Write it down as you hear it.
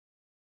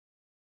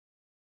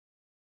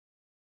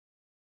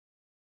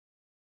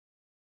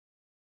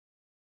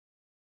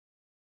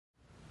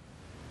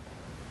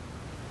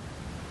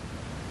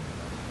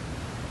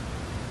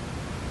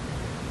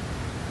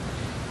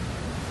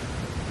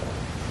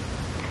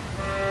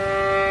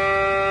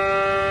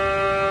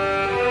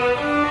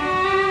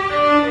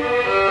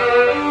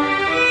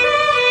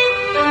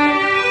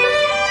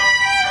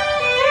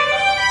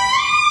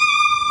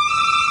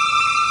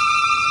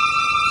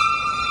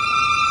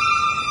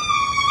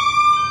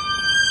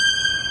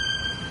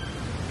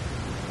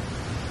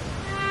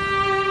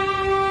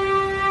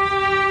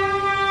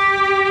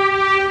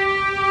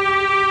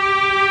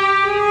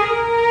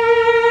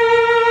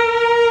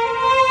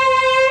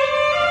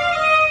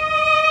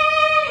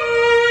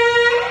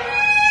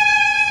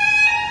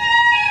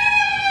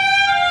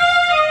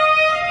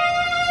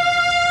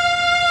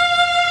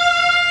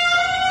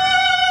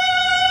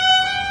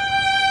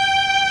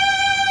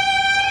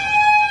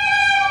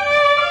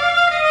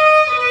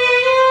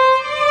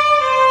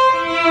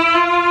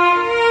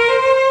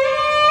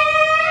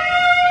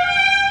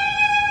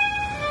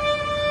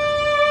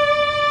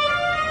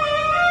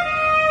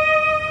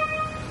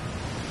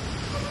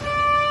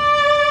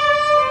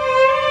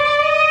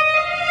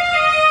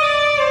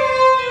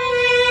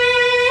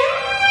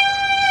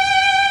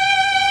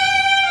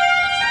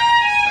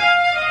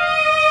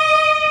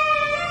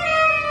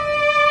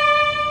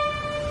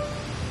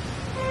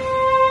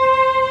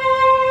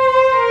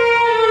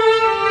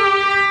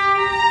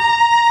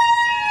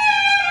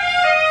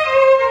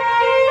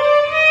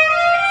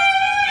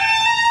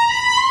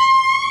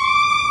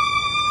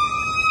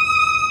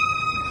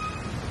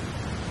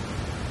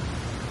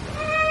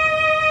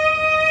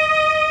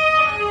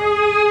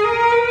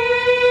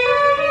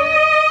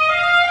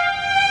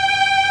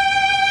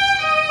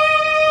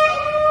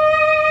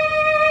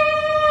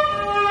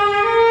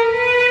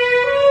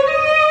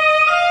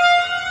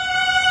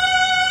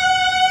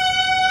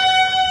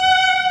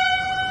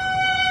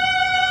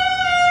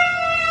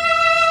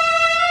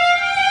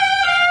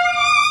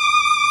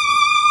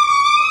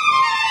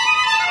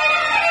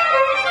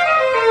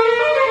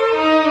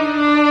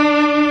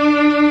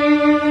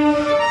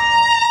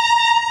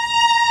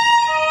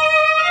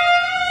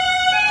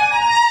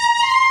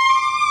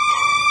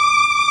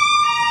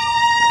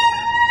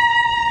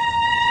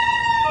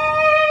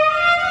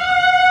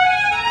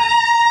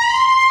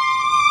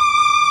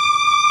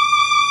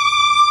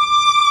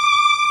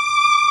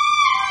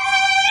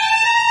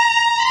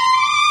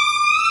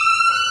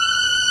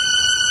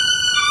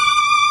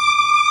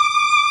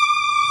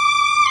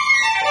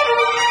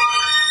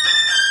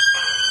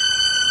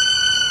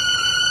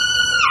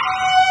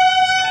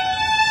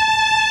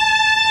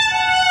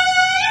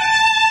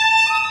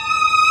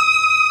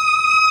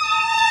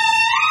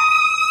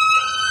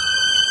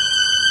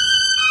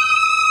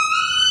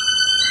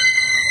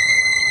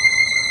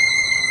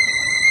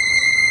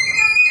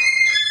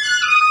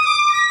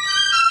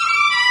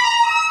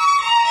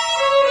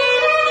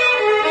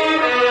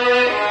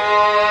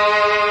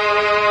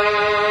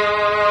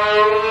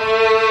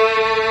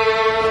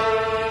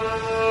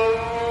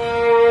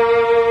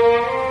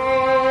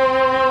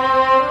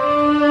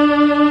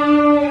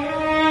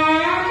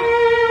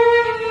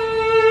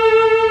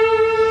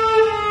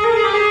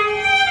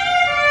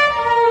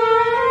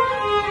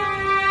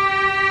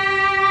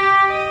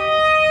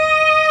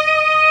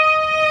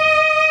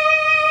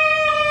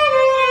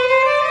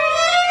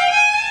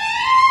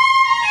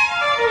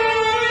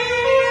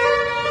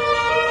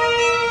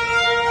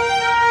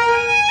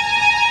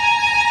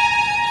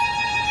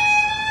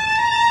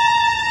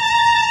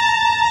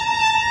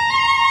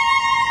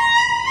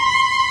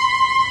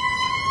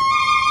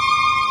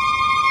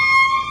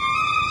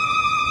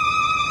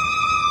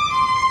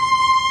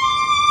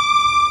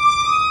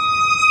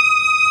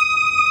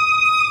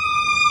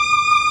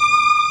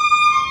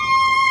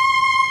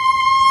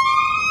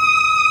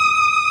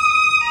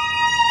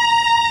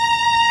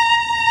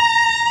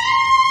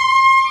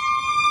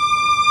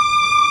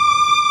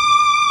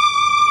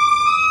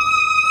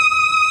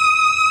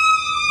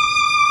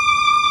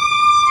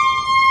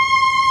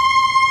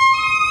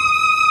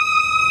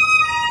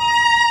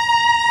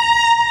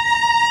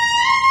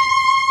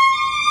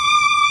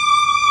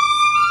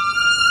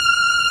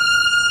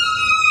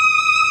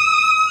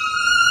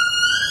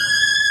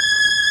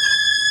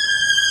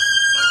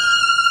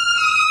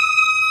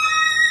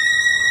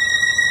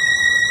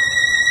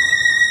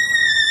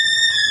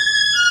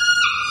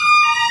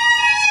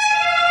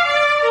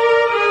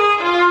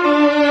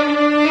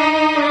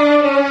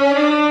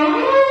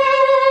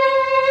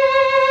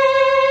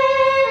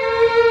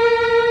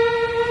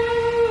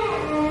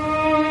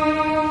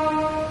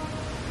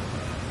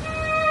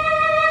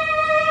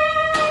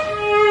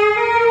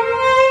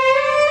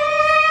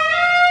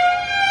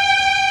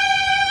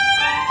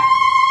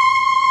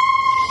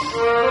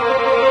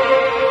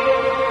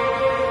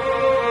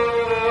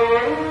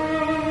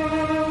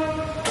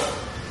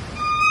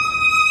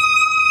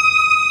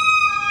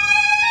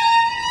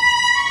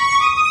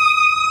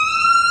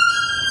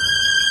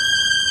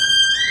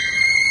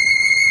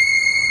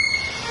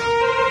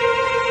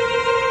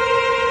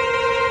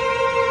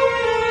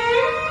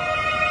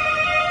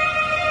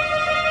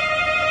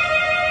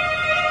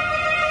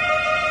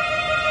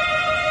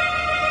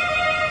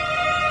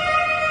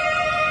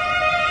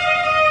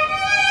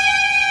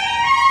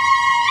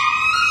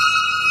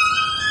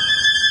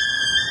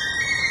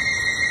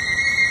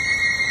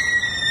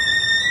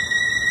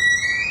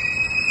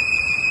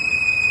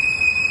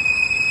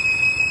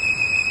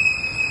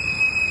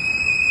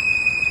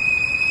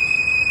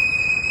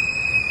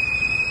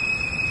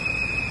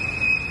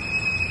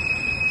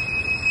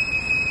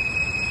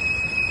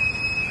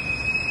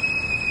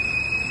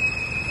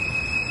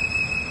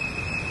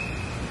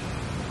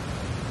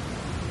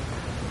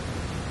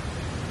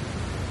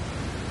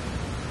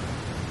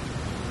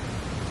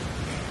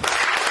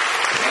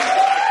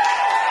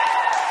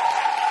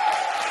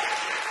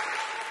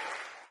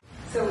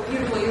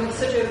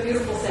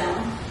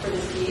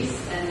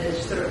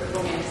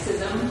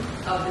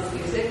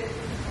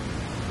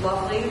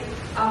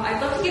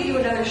give you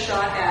another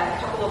shot at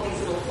a couple of these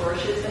little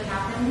flourishes that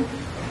happen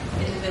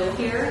in the middle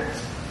here.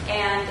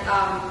 And,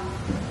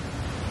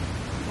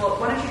 well,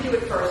 why don't you do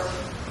it first?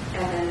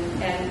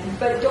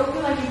 But don't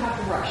feel like you have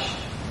to rush.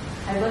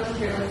 I'd love to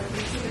hear,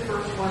 let's see the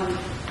first one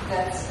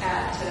that's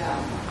at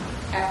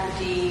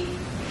after D,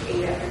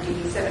 8 after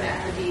D, 7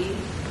 after D.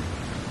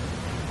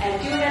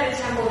 And do it at a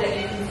tempo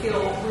that you can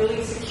feel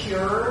really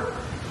secure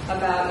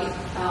about,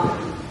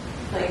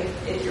 like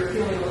if you're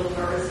feeling a little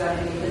nervous about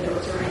any of the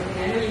notes or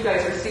anything. I know you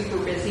guys are super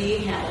busy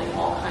handling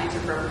all kinds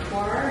of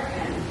repertoire,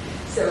 and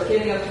so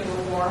getting up to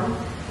perform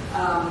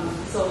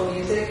solo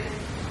music,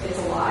 it's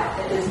a lot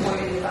at this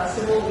point in the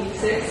festival, week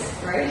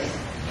 6, right?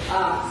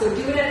 So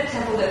do it at a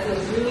tempo that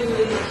feels really,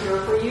 really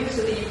secure for you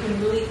so that you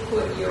can really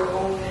put your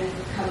own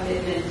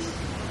commitment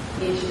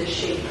into the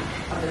shape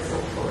of this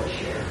little flourish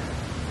here.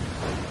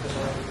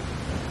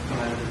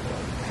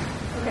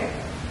 Okay.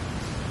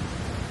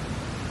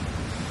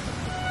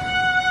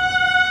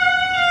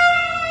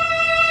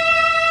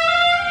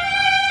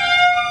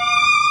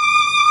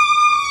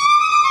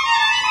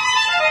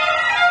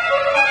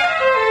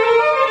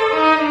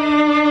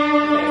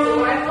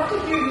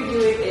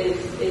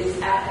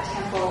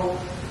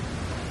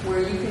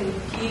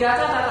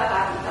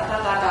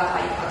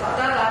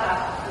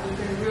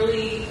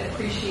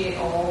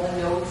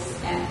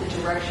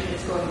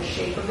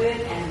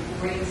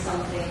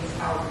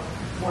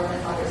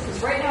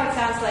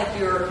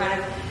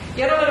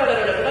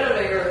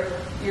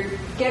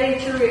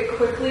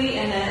 Quickly,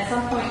 and then at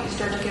some point you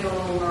start to get a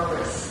little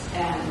nervous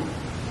and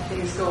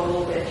things go a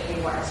little bit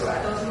haywire. So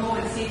at those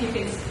moments, see if you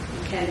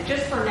can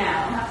just for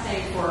now, I'm not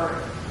saying for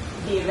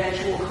the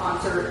eventual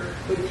concert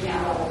with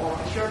piano or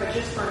orchestra, but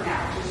just for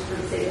now, just for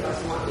the sake of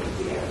us working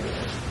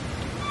together.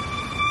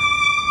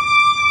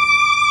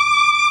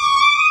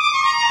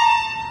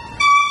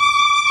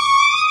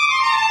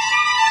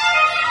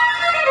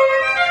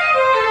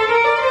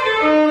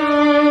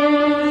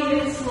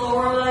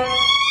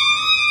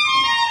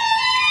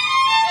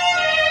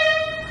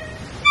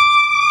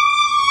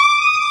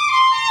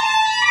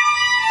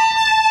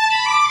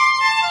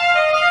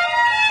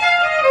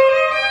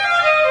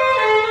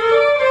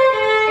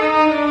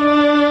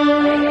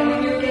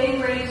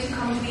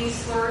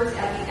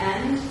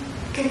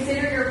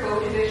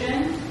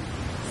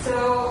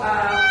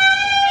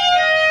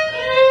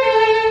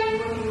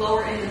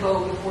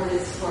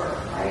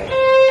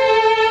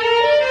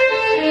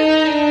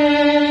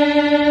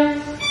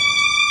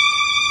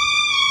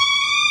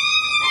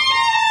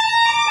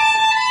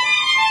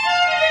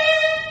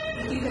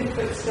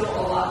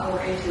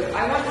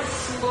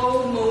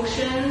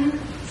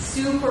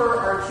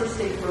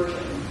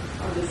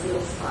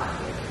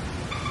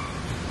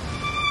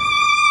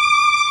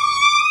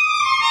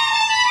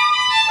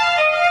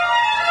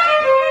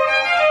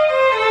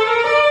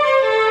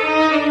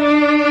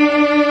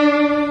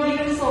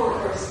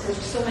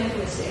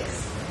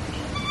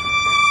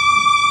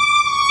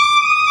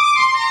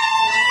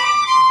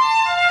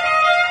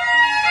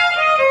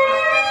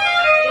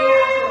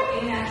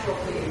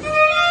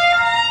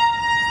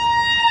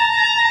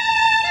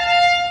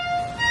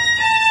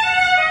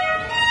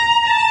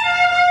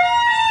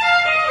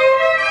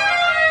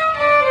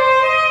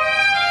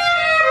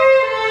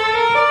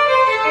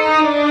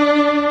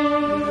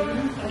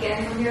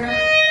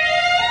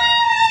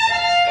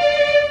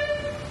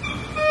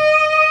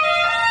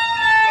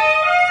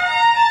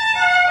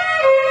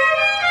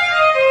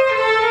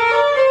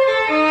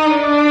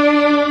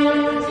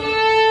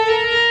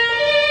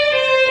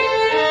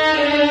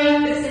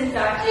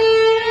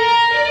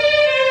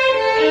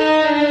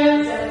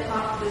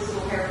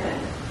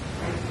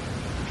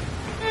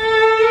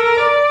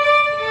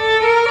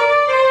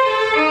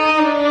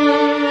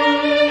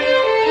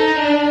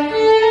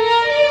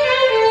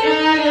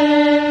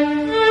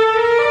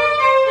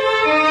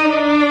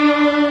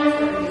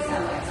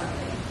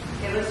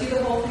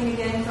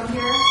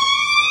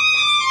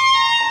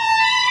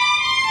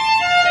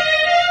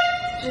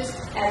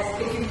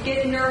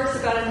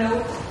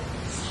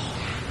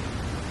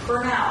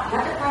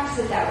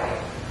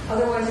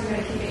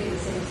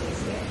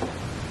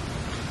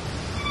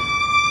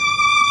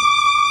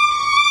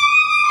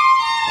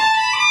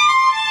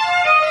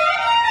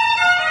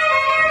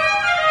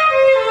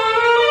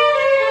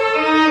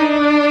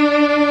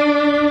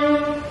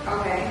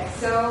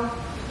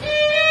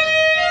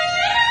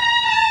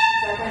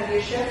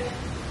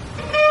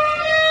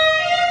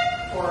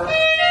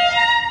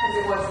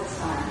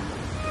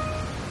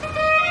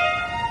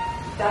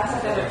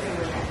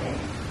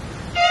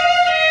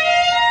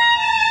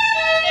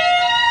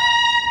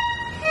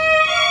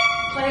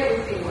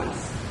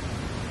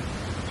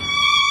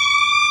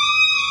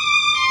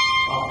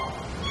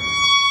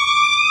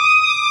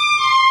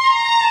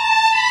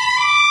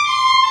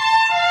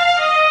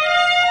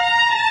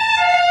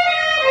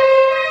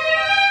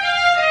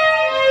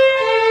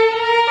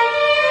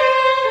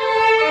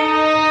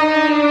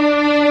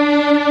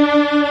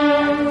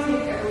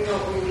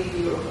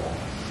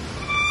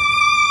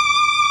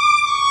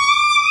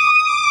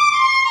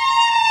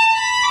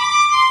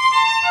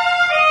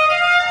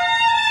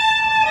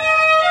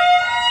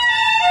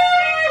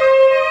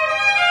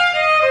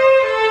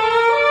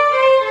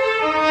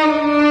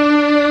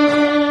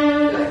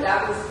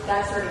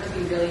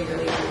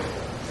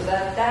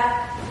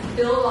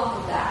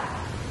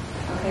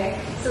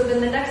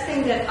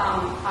 thing that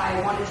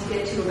I wanted to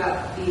get to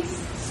about these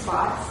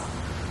spots,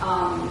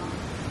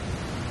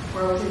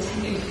 where I was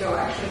intending to go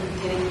actually in the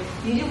beginning,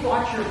 you need to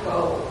watch your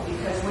bow,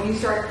 because when you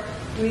start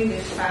doing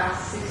this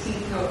fast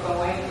 16th note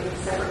bowing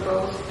with separate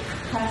bows,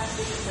 kind of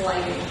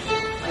sliding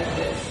like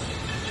this,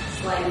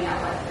 sliding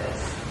out like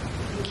this.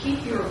 You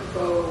keep your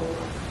bow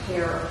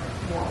hair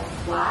more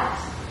flat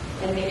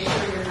and make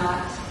sure you're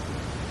not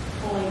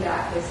pulling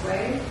back this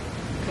way.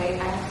 Okay,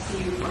 I have to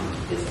see you from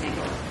this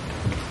angle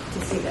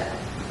to see that.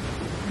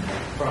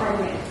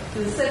 Okay. So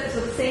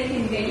the same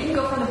thing again. You can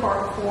go from the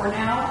bar 4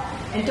 now,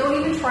 and don't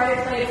even try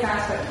to play it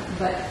fast,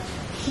 but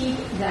keep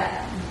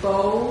that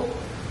bow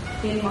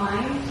in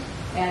mind,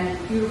 and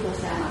beautiful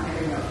sound on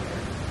every note here.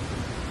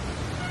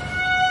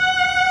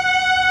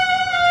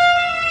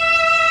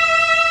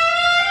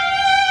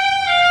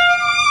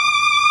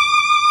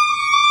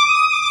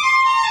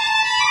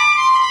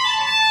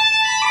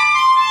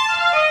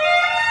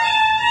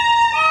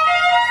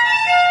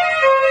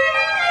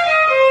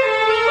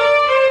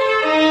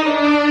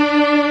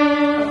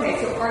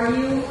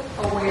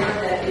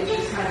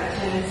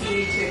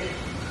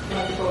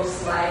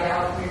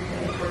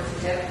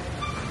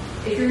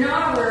 If you're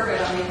not aware of it,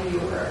 I'm making you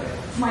aware of it.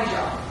 It's my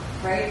job,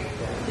 right?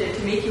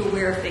 To make you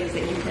aware of things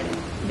that you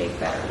can make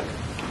better.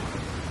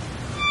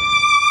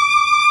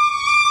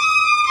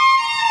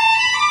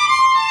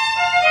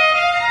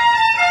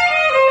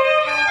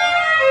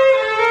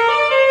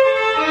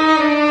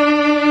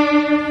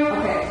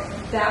 Okay,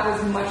 that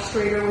was much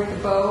straighter with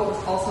the bow. It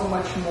was also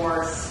much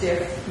more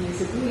stiff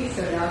musically,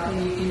 so now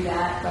can you do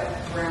that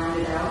but round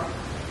it out?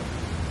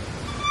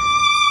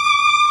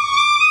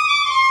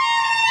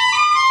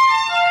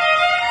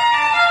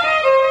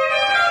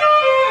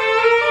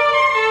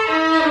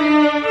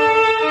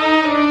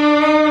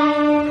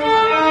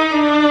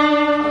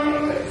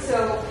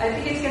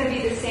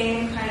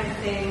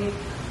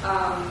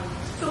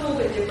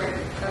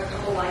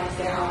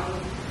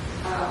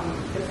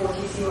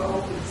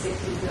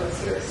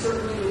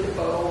 Certainly with the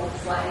bow,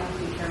 sliding,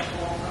 be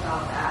careful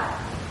about that.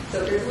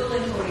 So there's a little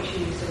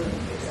intonation you still need to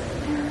fix up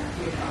in there,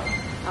 you know.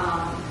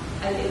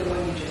 I think the one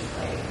you just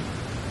played.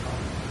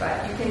 But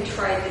you can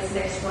try this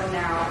next one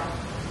now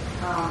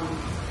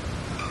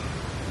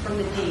from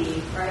the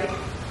D, right?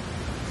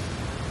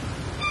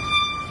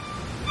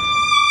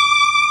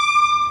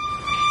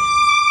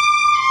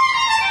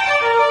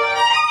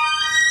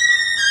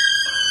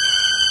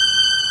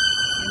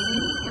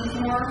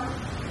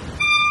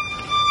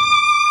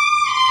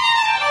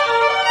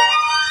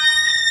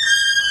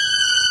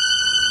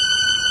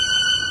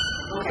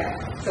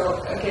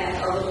 So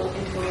again, our little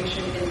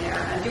intonation in there.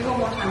 And do one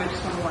more time. I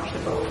just want to watch the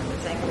bow from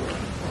this angle.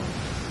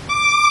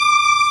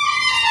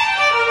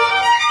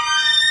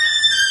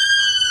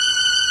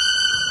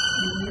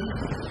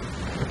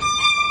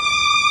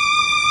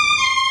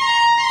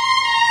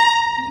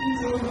 You can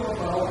do a little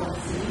bow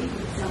on C. It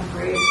would sound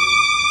great.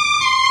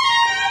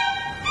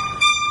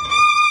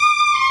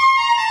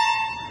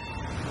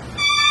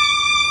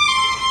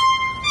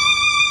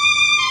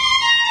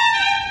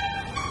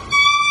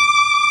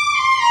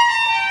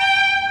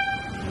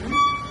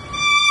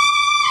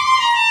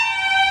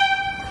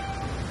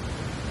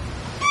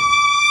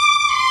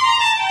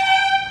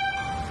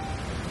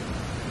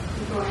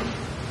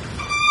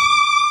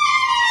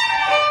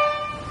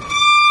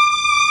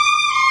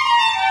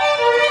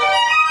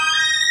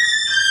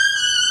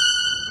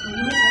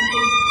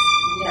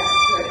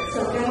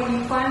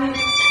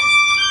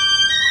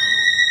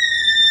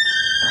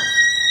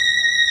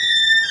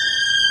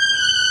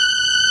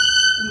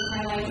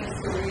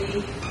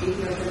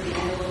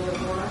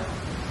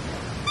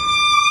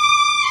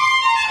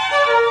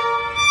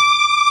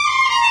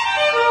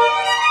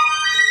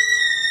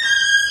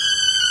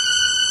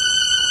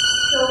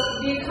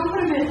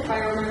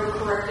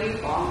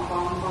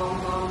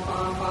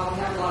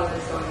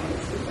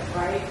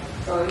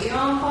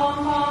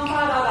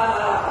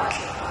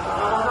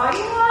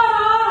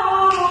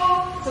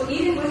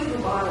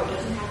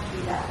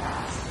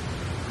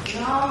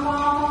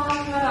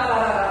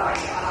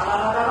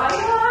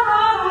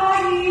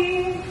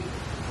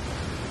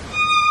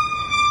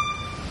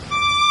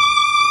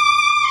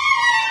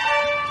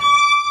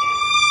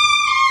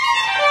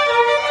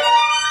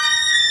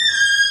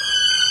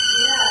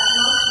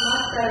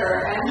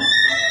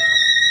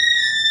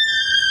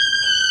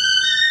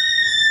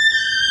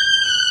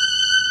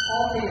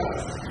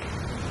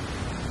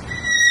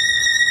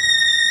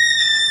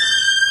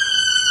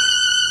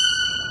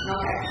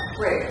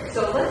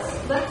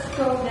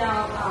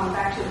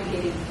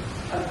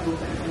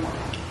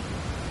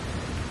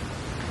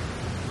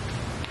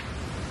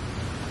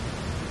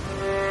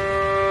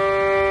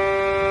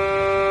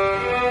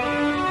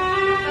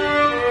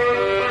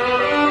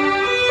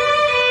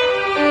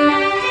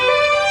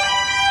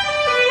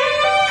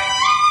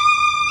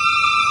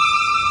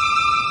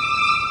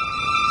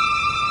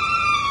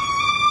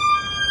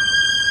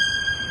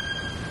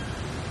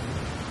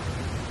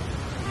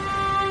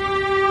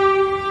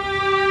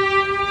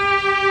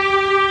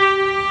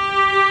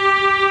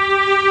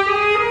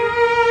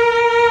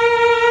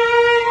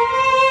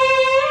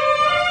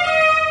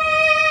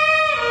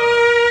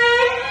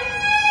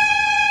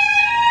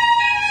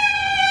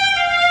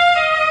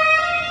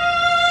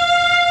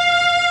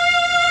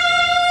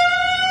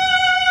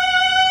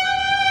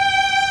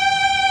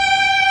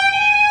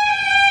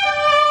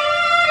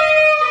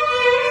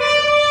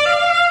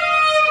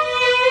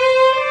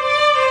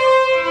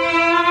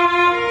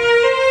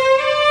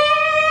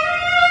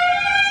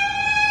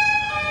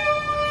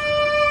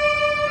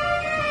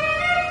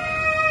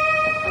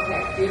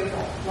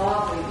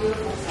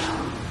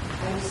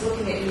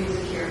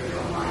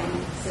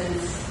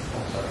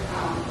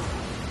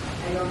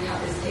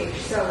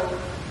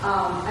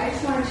 I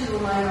just wanted to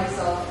remind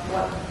myself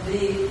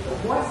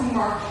what's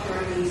marked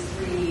during these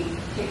three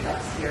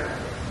pickups here,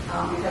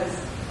 because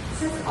it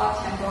says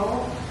off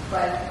tempo,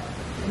 but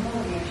the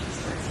melody actually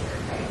starts here,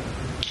 right?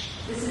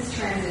 This is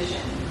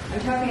transition.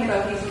 I'm talking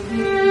about these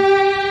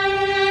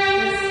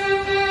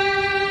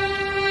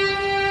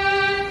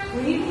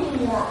we need a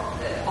little more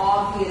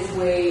obvious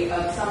way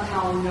of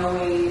somehow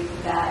knowing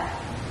that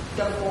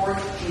the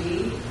fourth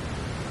G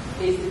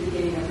is the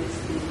beginning of this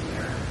theme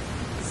here.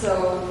 So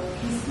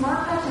he's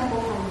marked up tempo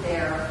from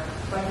there,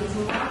 but he's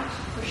marked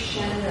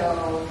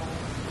crescendo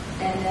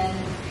and then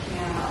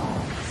piano.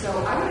 So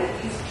I would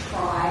at least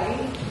try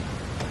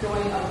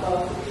going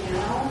above the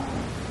piano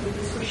with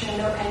this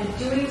crescendo and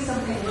doing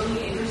something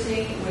really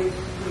interesting with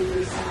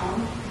your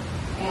sound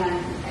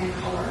and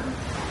color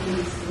in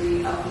these three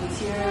upbeats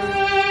here.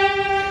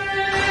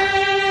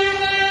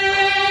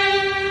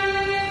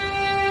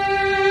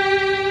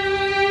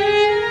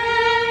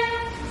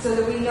 So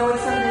that we know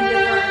it's something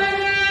different.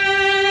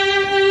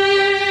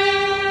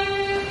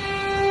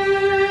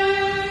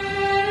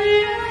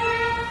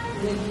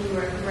 And then he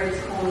writes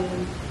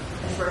calling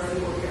as far as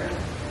people here.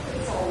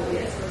 It's all really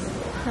as far as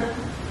simple.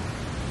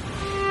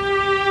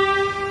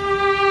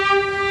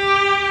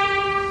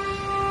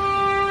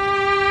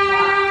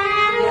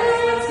 Yes,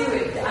 let's do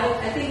it.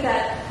 I think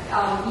that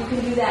you can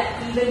do that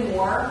even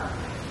more.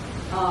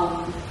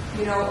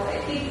 I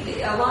think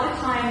a lot of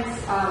times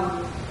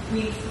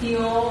we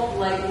feel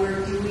like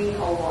we're doing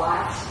a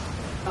lot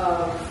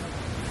of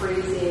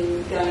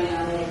phrasing,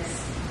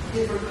 dynamics,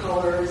 different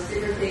colors,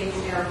 different things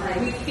in our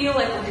playing. We feel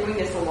like we're doing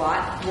this a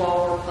lot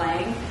while we're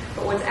playing,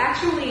 but what's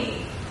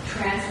actually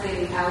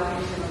translating out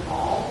into the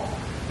ball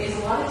is a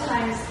lot of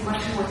times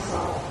much more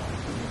subtle.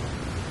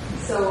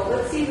 So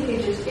let's see if we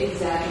can just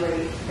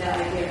exaggerate that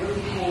idea,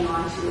 really hang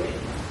on to it.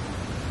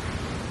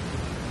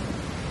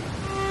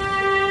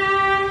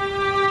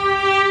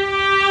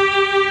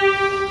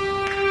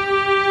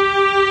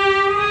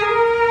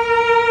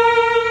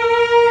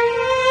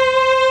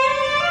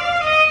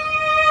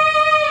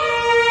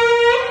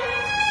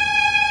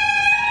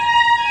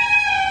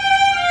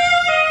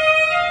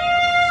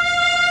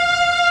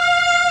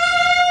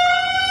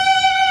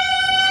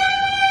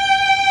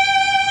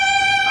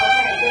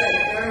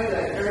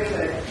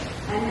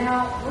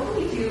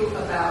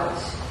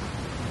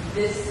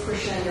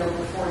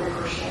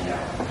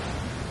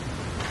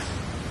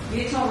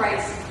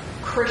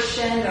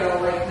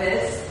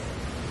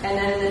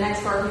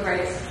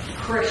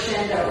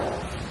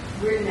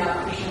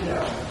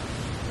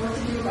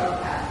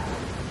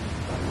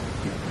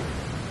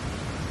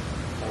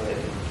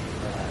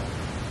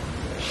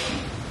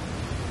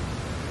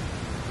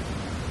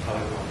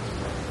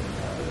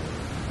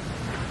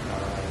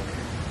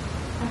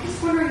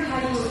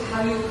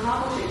 How you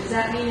accomplish it. Does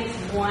that mean it's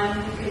one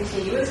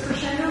continuous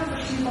crescendo for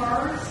 2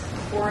 bars?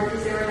 Or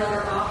is there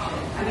another option?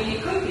 I mean,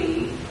 it could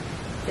be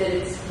that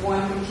it's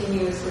one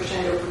continuous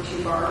crescendo for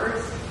 2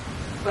 bars,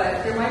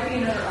 but there might be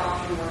another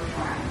option worth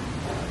trying.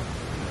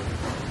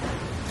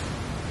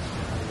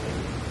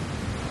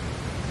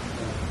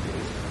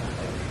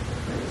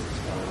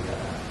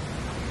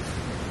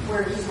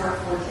 Where he's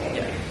marked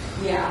forte.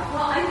 Yeah.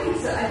 Well, I think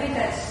so.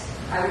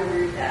 I would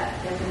agree with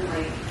that,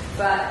 definitely.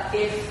 But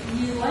if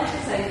you like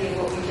this idea of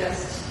what we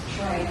just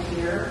tried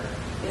here,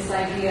 this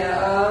idea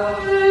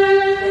of the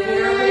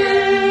hairpin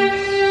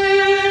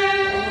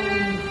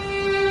and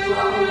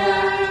dropping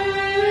that,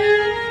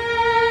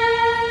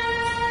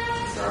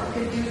 so we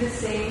could do the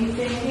same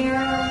thing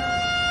here.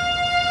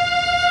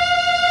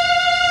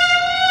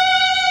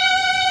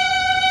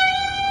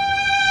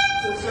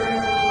 So starting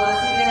with the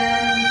less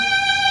again.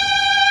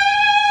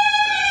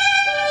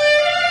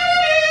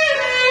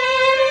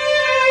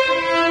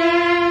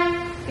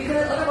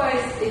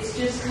 It's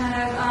just kind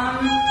of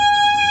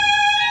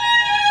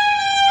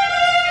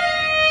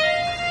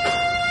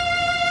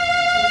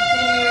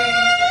continuing.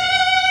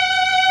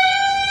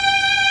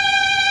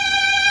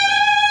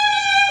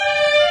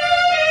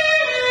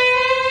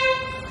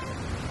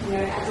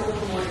 It adds a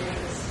little more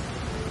interest.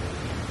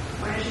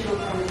 Why don't you go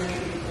from the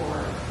measure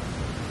before?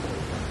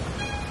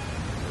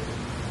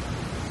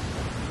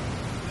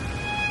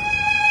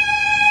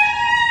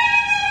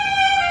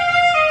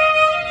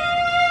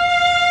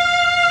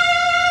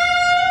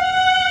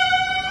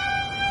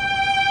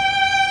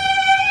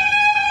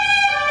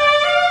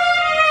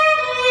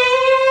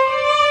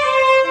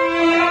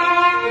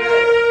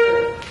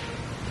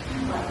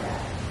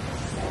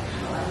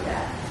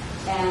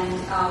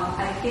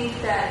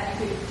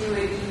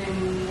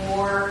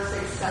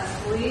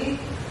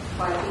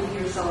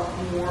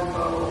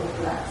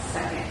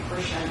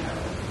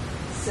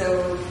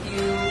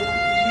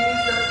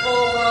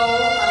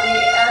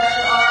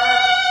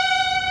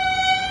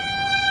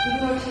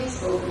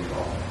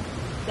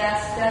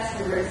 That's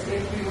the risk.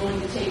 If you're willing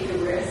to take the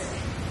risk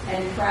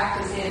and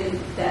practice in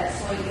that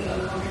slightly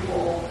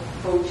uncomfortable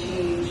bow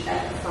change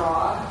at the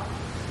frog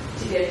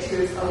to get to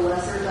a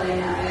lesser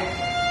dynamic.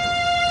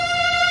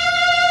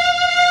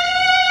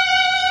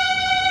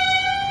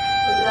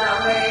 But that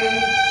way,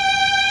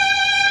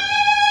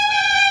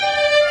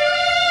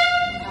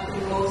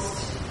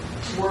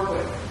 to work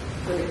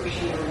with a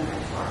crescendo and a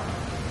mentor.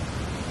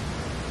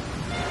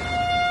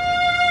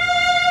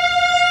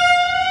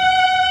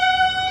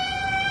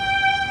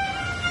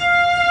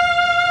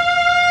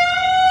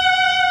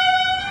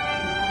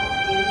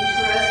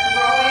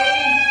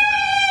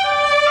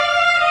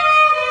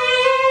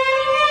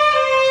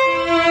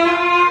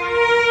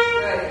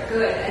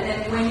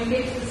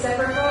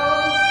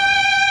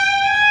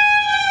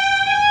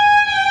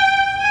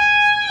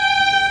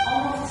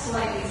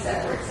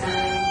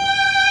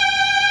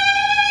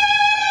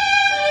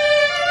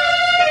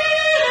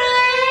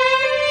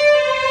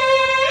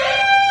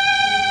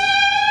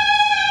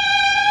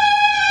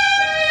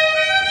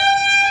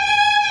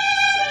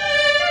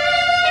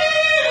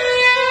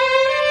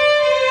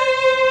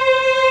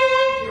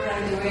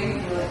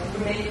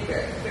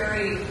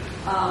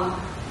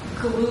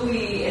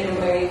 Gluey in a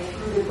way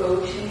through the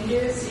bow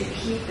changes, so you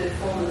keep the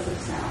fullness of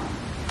sound.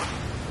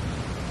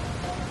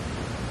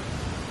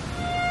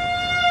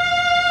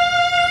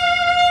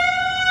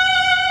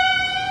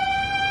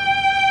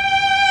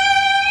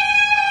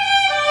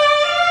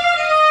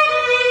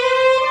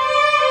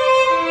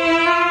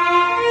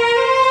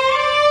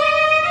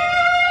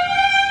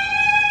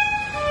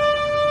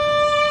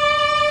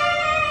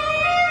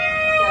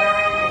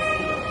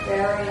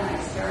 Very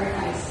nice, very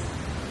nice.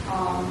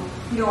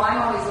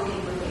 I'm always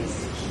looking for things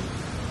to keep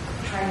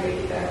trying to make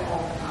it better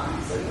all the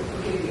time. So you'll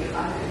forgive me if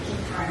I'm going to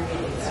keep trying to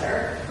make it better,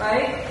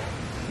 right?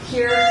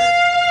 Here,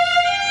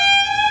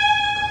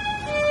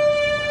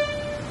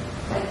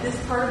 at this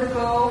part of the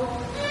bow,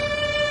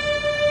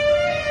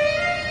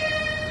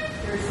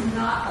 there's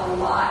not a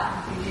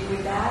lot you can do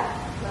with that,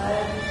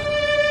 but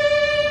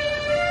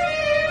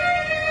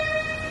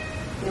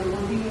there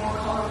will be more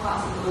color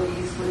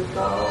possibilities with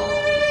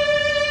bow.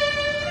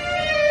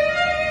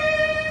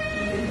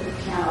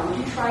 Would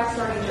you try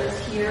starting just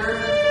here?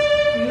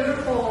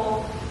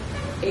 Beautiful,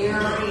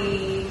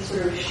 airy,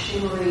 sort of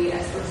shimmery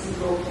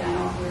espresso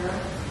piano here.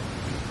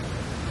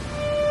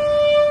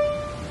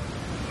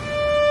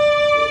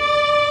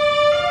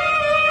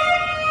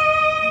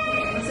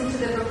 Okay, listen to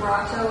the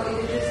vibrato.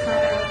 It just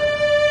kind of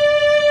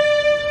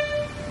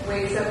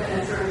wakes up in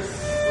a sort of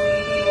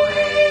sleepy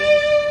way.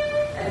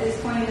 At this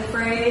point in the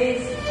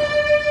phrase,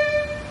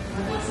 I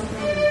want something.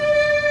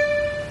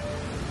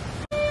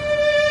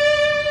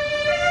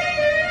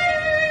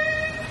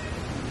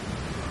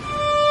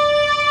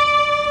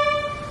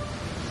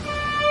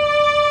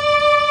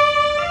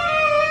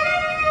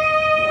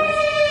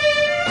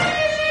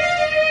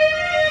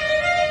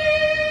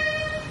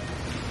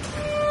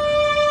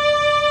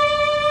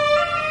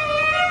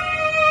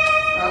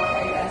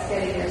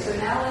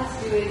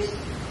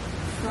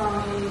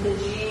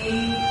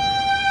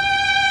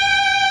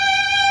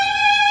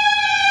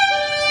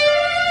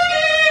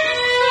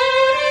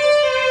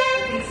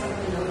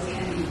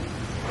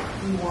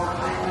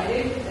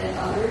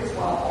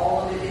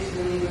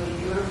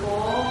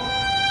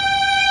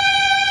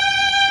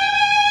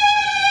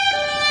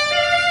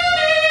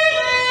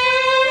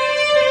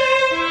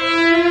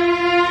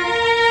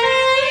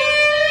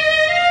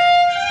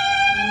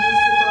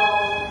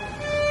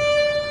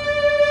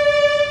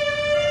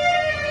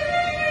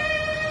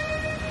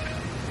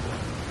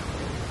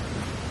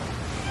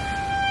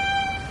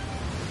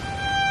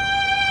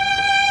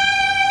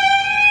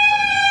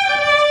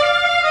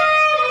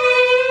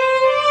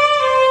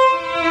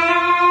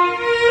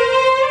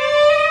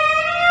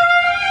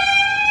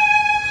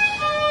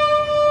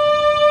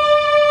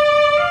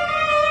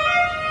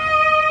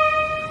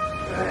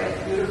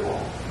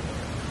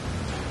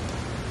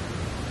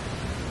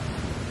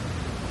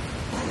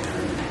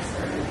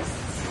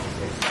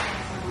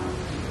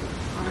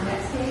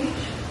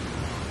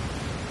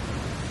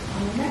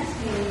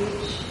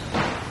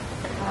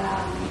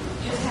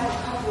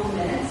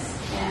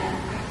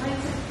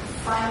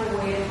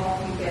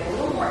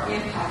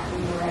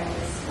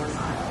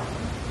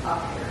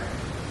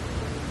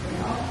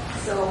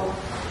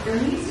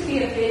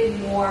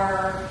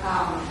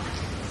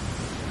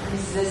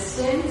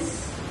 Resistance.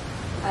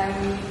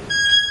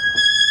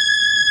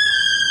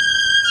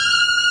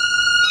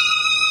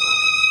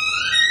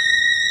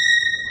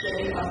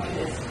 Getting up to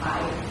this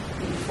high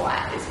B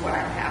flat is what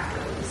I'm after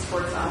with this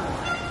horizontal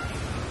line.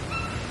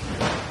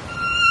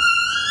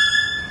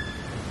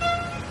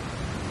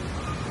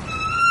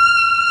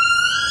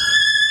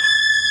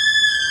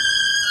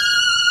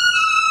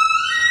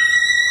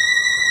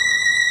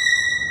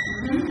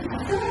 I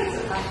feel like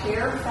it's a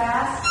hair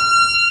fast.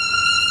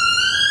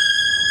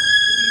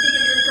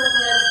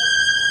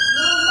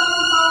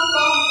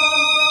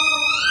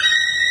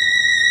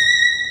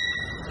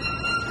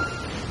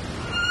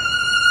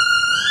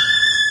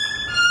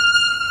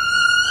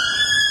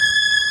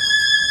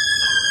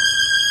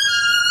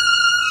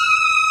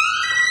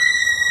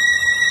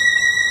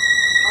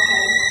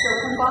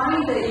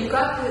 You've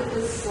got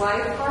the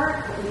slide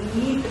part, but we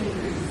need the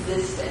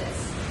resistance.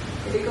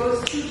 If it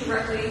goes too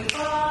directly,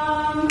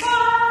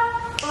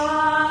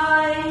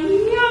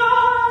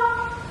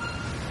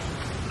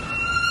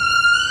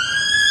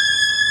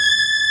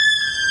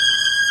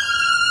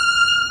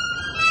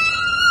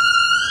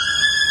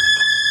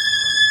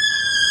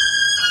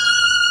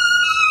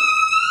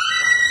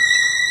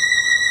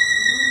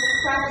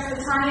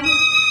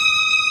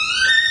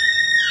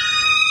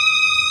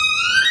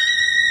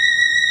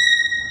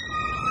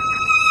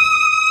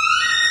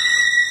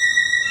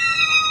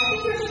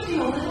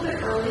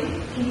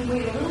 early. Can you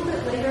wait a little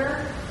bit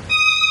later?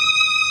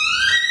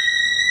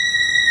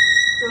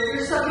 So if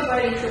you're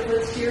subdividing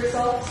triplets to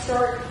yourself,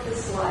 start the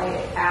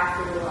slide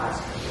after the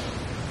last triplet.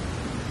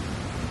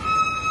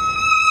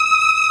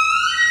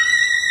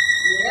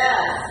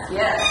 Yes,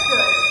 good.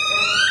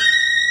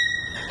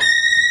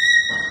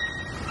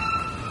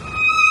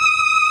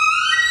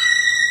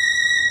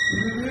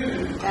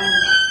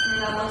 And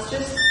now let's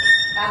just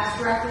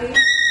abstractly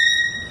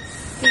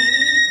see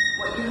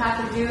what you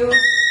have to do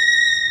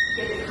to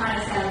get the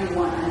kind of sound you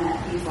want on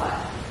that E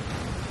flat.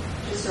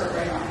 Just start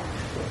right on it.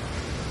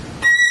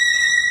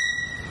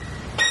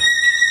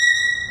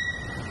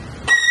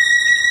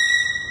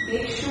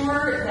 Make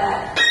sure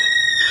that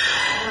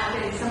you're not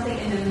getting something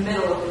in the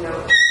middle of the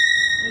note.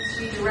 It needs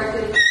to be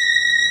directed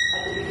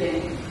at the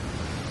beginning.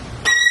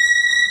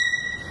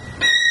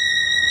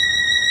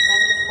 That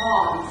is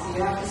long, so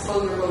you have to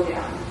slow your bow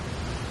down.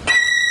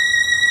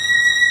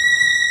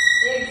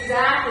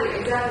 Exactly.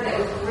 That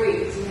was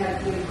great. So you had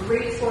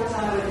great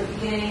sforzando at the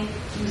beginning.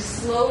 You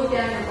slowed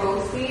down your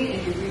bow speed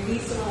and you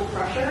released a little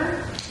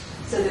pressure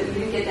so that you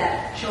didn't get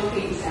that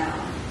choking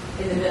sound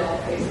in the middle.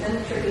 Okay, so then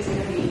the trick is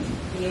going to be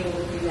being able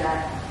to do that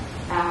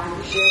after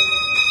the shift.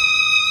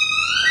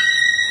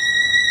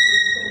 We're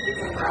just going to take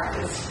some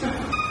practice.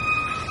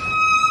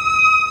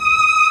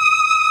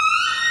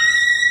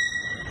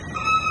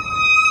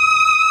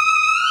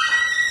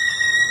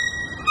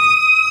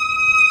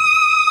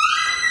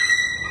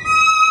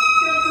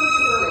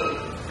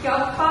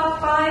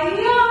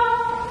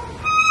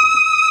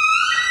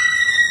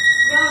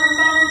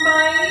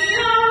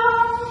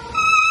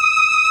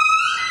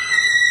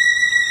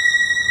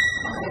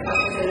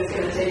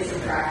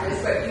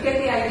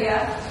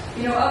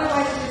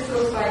 Otherwise it just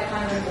goes by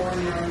kind of an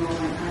ordinary moment.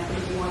 And I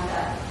think you want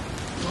that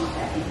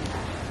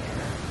impact right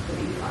there to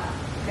be flat.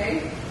 Okay?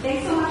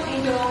 Thanks so much,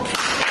 Angel.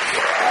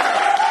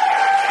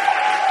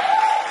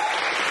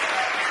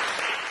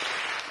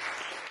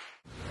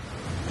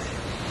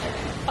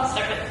 I'll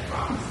start with the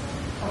prompts.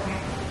 Okay.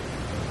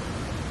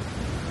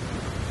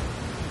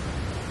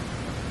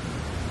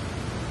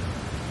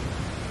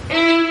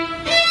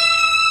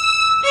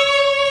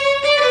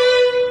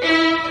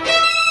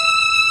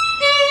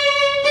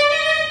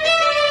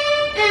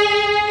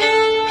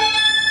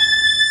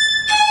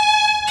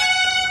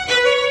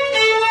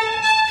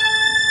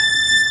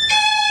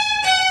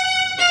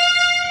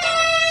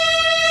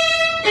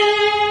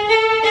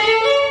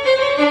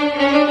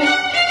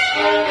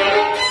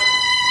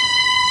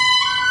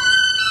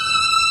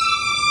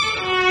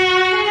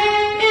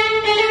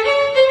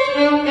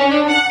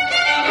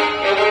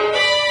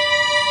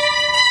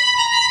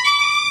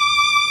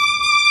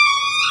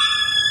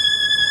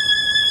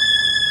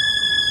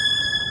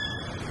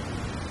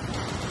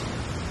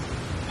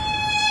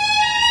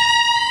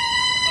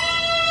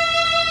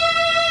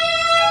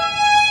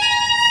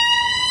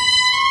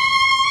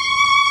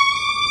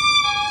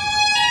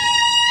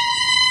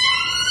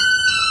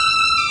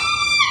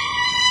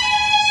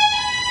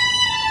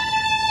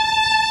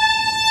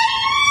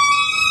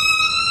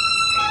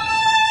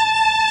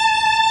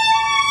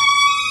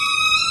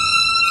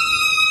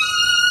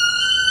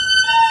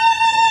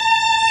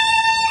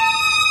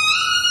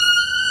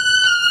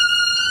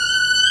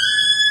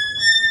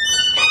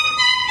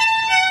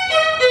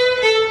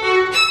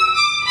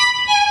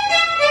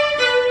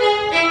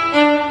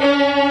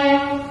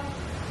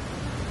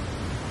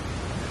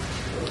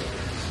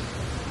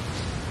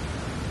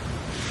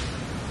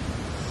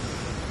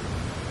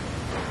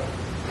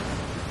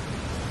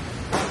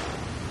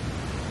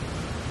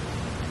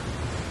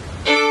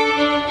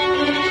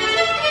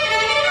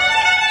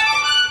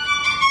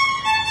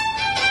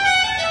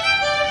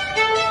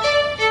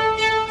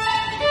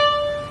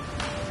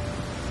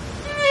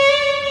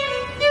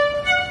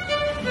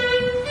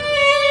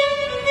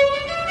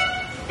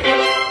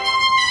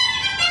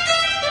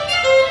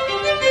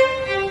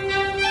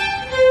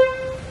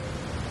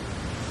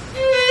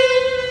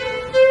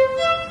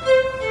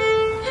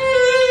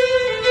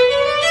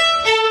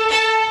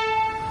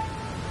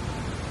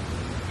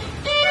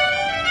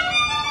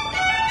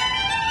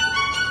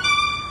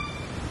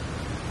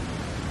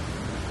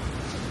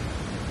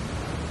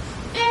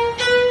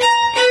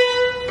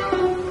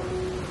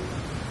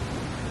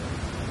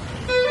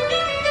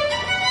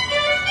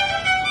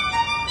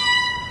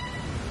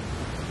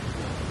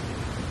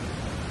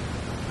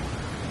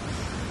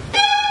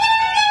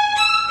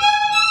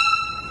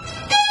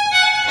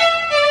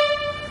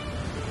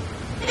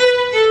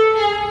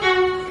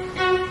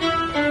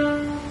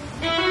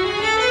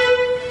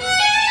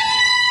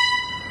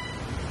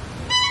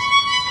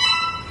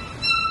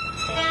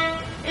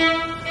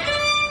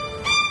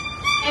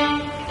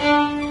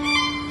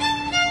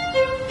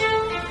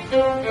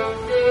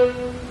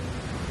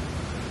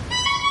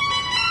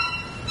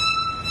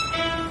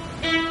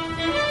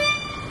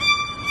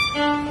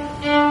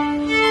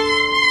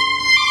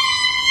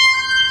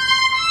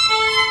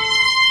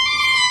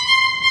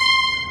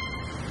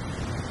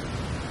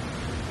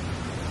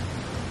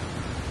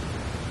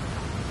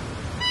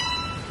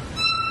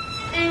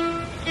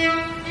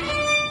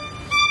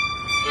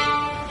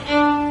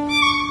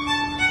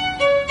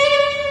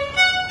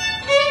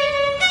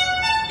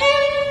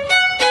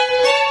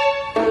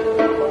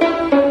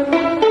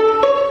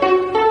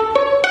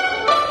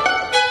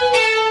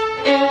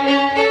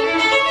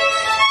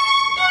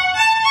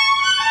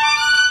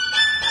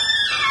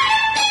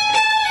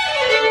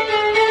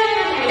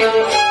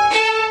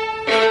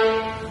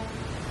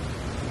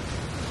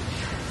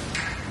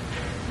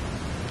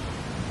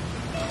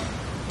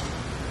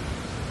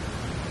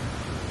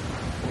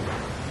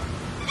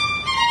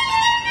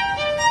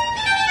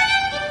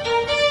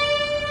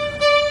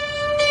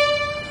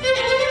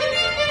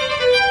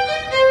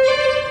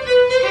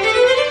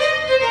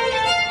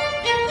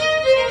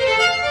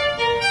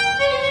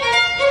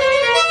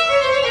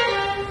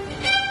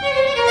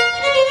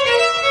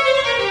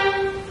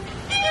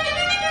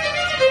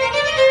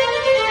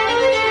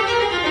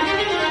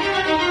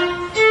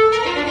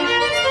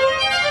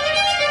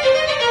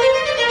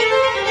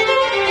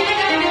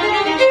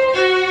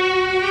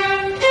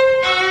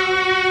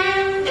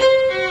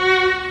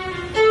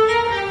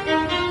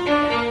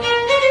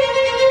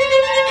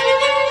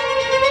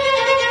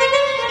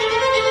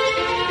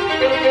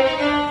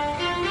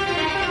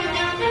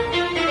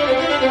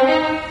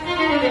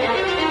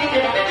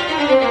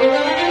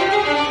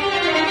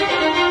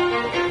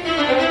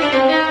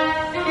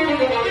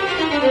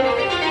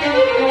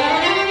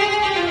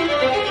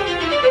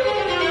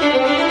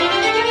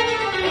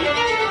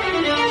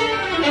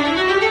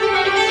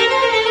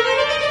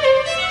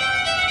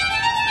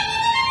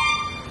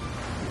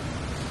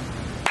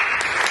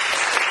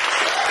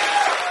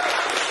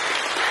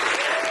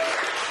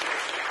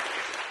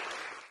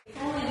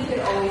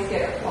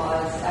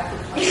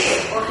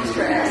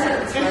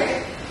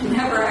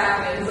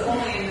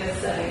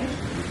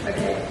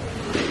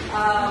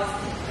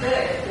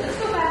 Good. Let's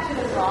go back to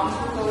the wrongs.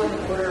 We'll go in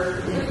the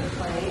order that you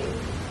played.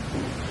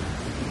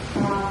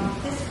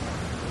 This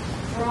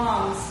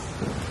wrongs,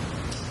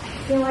 I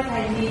feel like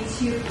I need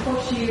to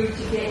push you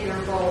to get your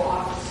bow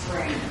off the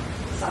string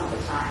some of the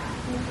time.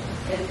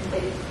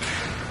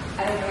 I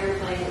don't know you're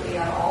playing with me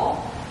at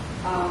all,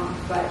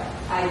 but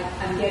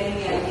I'm getting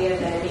the idea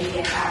that I need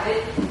to have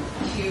it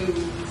to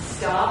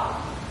stop.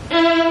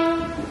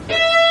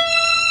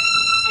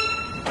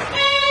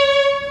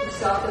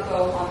 Stop the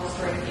bow on the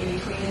string in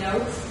between the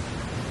notes,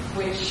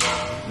 which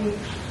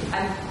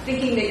I'm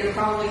thinking that you're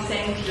probably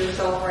saying to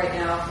yourself right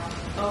now,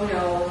 oh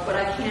no, but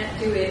I can't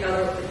do it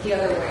the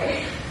other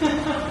way.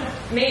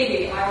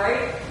 Maybe, am I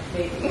right?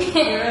 Maybe. You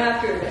don't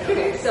have to admit.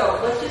 Okay, so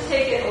let's just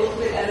take it a little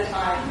bit at a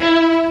time.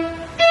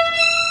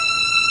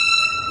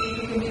 See if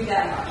you can do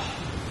that much.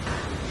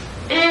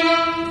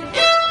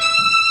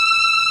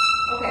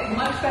 Okay,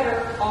 much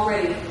better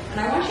already. And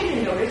I want you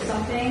to notice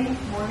something,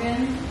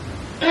 Morgan.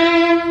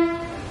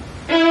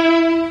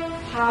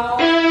 How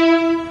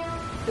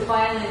the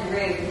violin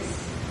rings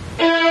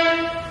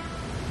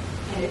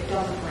and it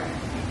doesn't ring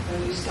when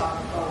you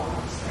stop the bow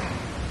on the string.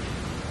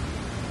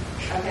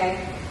 Okay?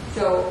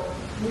 So,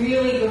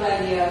 really good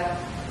idea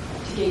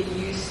to get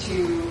used to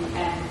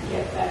and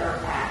get better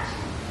at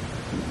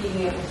being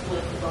able to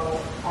lift the bow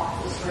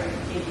off the string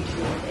in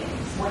between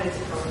things when it's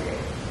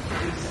appropriate to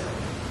do so.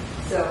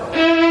 So,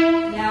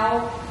 now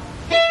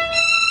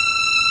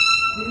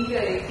we need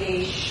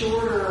a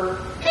shorter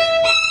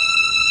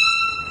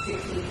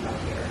 16th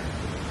note here.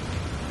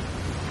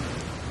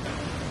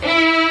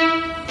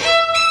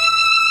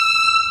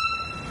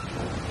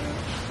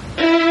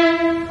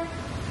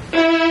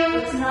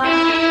 Let's not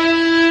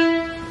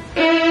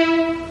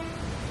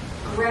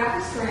grab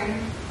the string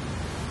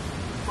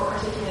for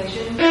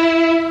articulation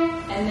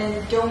and then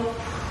don't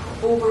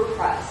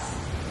overpress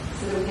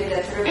so that we get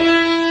that sort of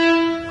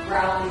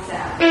growly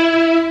sound.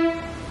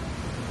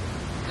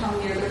 Come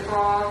near the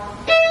frog.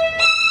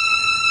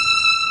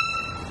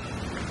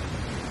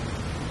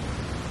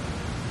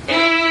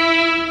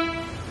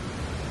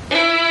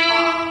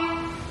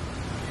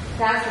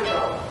 Faster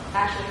though,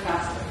 actually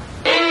faster.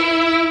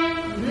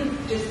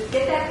 Just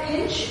get that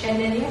pinch, and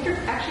then you have to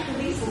actually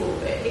release a little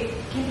bit. It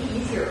can be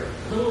easier,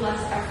 a little less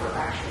effort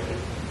actually.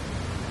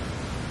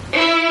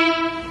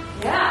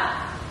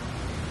 Yeah.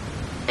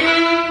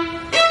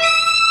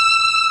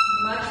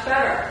 Much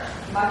better,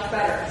 much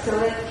better. So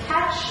that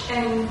catch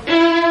and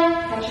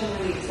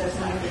release, that's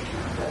not a good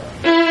term, but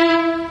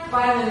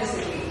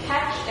violinistically,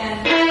 catch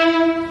and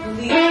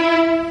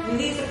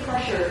release the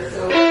pressure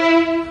so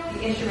the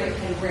instrument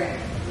can ring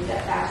with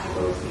that faster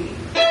bow speed.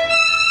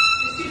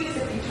 Just do this a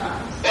few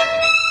times.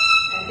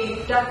 And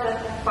think da da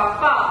da ba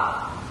ba,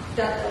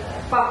 da da da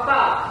ba ba.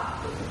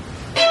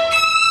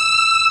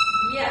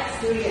 Yes,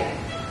 do it again.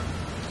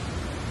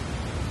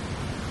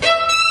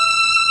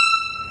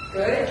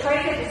 Good. Try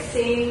to get the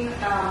same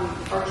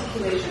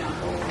articulation on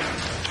both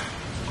hands.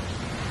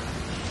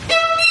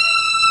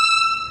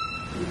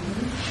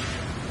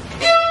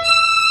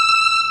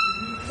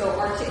 So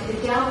the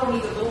down will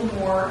need a little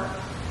more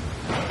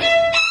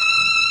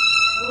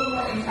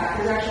impact.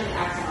 There's actually an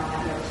accent on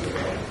that note too,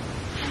 right?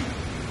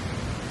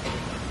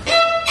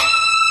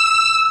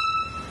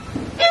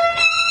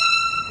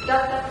 Da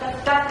da da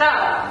da da.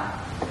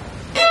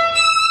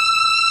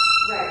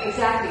 Right,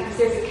 exactly, because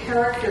there's a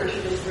character to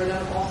this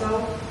rhythm also.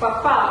 Ba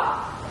ba.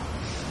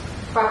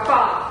 Ba ba.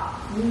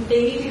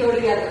 They need to go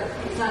together.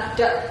 It's not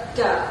da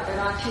da. They're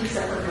not two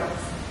separate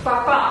notes.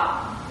 Ba ba.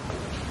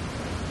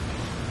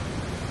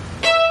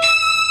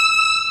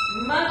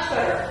 Much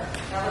better.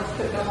 Now let's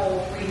put the whole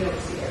three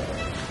notes together.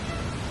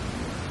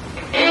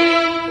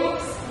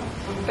 Whoops.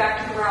 Back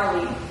to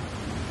growly.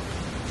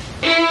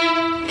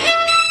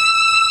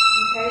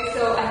 Okay,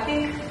 so I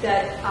think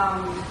that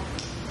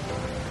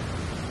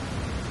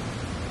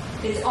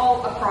it's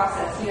all a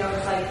process. You know,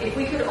 it's like if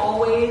we could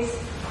always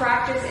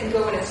practice and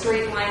go in a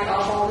straight line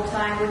up all the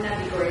time, wouldn't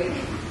that be great?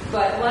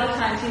 But a lot of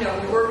times, you know,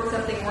 we work at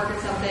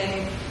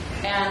something,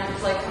 and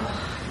it's like, oh,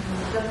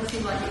 it doesn't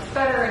seem like it's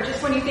better. And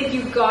just when you think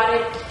you've got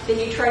it, then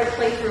you try to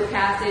play through a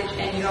passage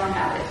and you don't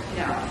have it.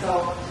 You know,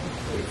 so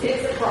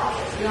it's a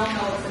process. We all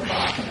know it's a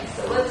process.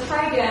 So let's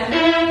try again.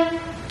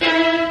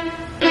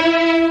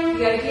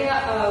 The idea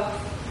of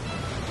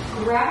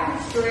grabbing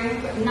the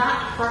string but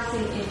not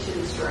pressing into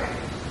the string.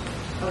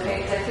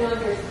 Okay, because I feel like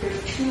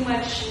there's too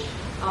much.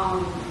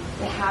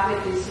 The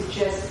habit is to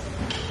just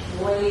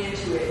lay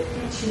into it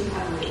too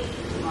heavily,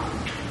 too long.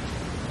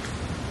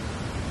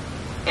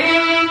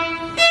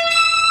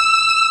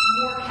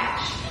 More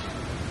catch.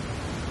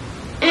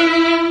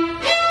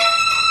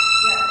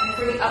 Yeah, and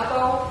for the up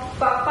bow,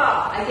 ba ba.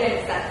 Again,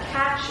 it's that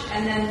catch,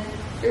 and then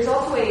there's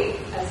also a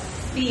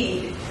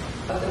speed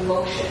of the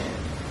motion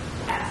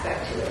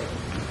aspect to it.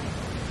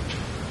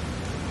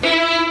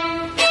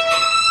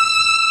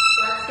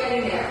 That's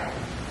getting there.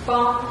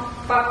 Bum,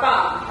 ba ba.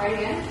 Try it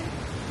again.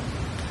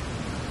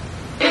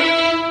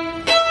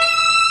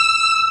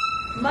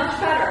 Much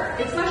better.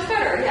 It's much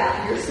better,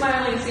 yeah. You're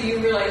smiling, so you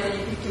realize that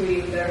you can do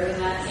even better than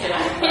that. So,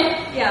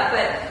 yeah,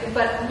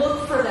 but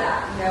look for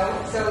that, you know?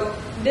 So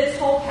this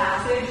whole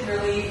passage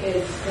really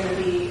is going to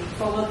be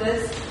full of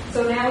this.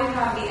 So now we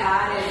have the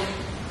added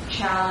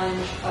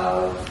challenge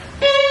of...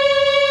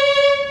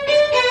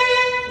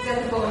 Is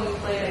that the bowing you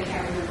played? I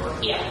can't remember.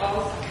 Yeah.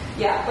 Both?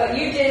 Yeah, but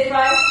you did it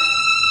right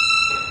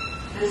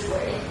this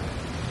way.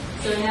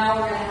 So now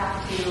we're going to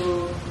have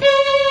to...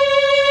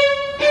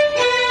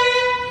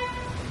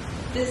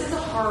 This is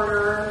a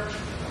harder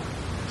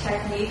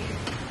technique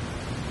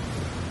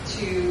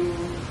to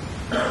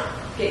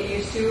get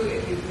used to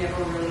if you've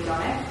never really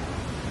done it.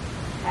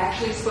 I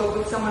actually spoke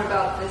with someone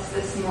about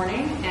this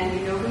morning, and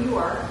you know who you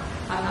are.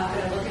 I'm not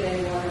going to look at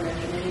anyone or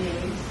mention any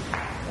names.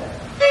 But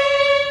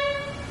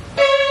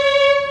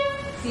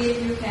see if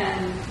you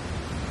can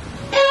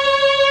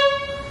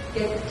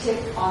get the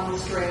tip on the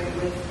string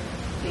with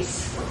a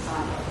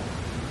sforzando.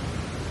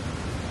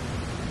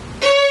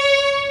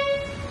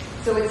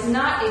 So it's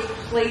not a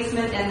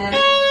placement and then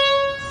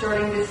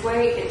starting this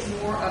way, it's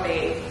more of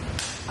a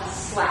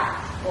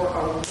slap or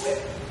a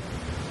whip.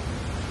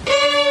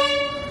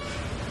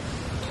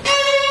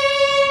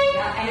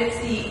 Yeah, and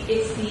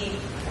it's the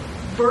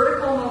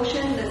vertical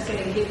motion that's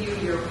going to give you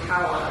your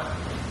power.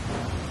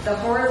 The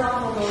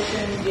horizontal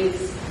motion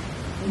is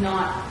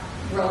not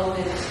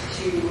relevant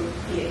to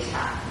the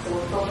attack. So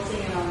we're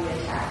focusing in on the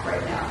attack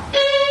right now.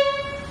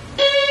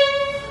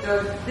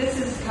 So this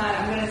is kind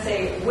of, I'm going to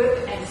say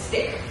whip and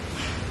stick.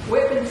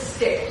 Whip and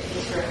stick to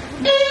the string.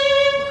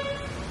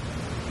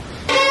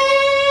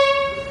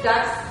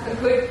 That's a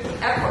good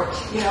effort,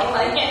 you know,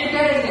 like you're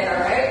getting there,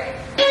 right?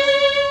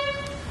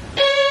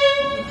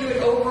 You do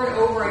it over and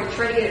over and you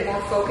try to get it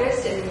more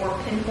focused and more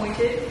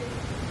pinpointed.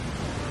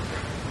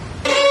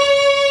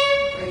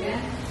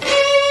 Again.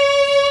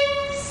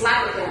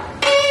 Slap it down.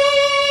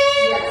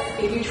 Yes,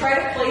 if you try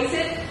to place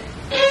it,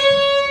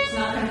 it's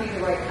not going to be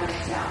the right kind of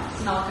sound.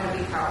 It's not going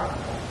to be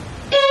powerful.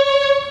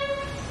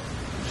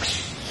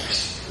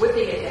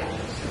 Whipping it down.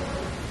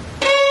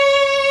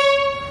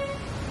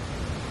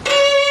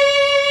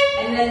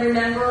 And then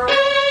remember,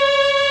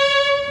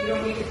 you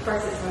don't need to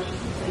press as much as you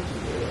think you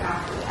do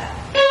after that.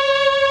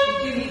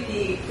 You do need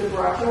the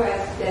vibrato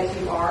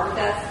as you are, but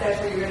that's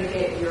where you're going to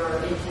get your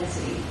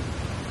intensity.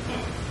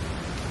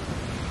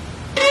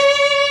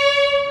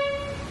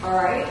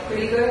 Alright,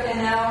 pretty good. And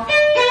now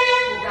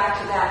we'll go back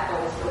to that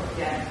bow stroke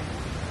again.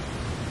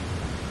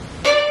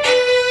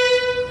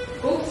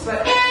 Oops,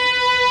 but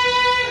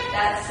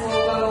that slow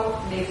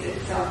bow makes it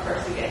sound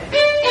fresh again.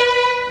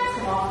 Let's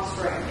come off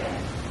the string again.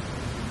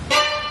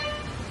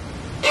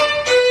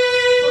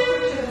 Closer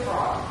to the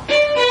frog.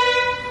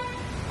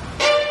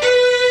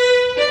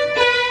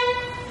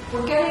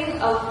 We're getting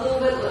a little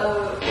bit of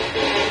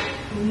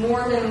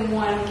more than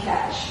one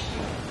catch.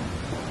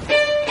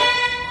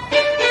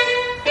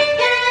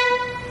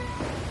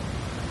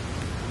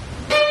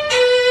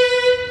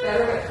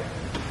 Better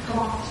come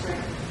off the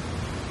string.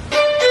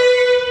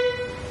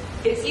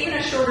 It's even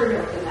a shorter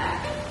note than that.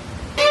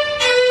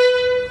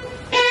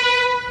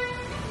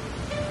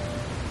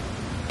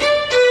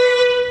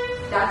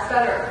 That's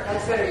better.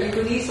 That's better. You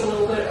release a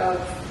little bit of,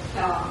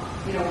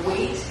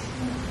 weight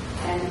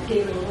and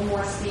give it a little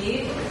more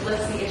speed. It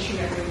lets the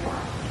instrument ring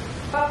more.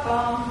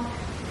 Ba-bum.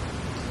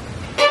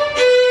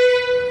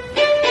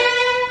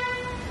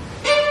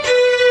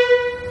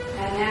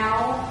 And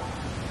now,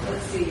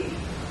 let's see.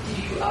 Did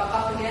you do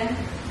up again?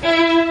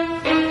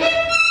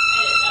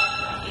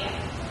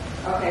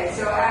 Okay,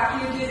 so after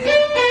you do this,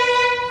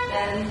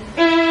 then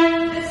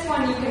this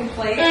one you can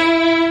place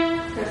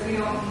because we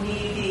don't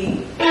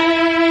need the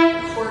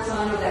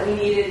sforzando that we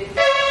needed.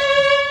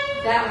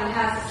 That one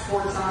has the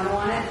sforzando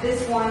on it.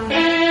 This one,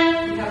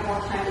 you have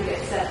more time to get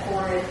set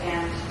for it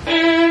and...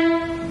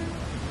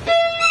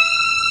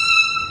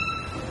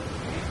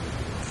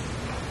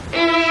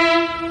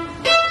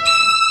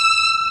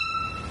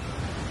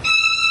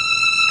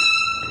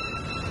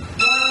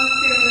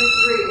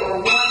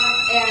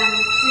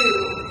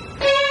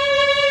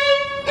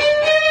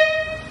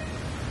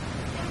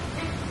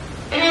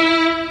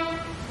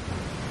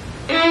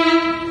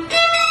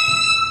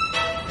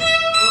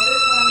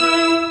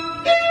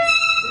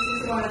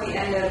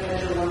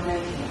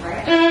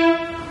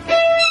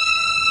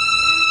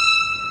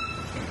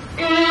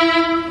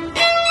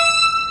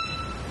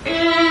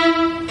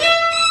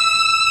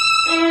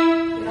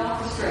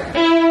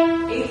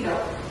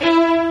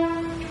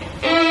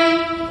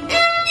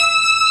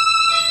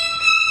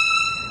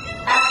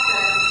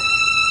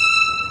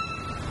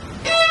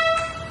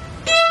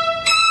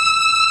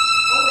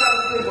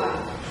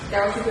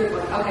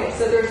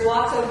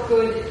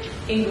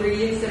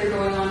 ingredients that are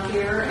going on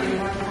here, and you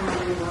want to know how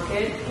to work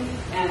it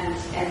and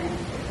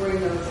bring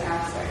those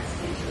aspects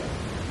into it.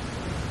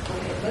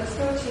 Okay, let's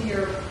go to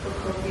your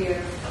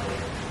Prokofiev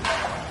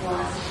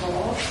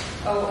classical.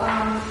 I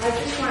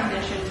just want to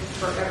mention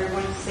for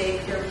everyone's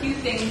sake, there are a few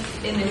things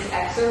in this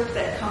excerpt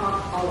that come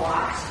up a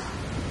lot.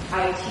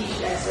 I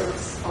teach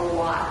excerpts a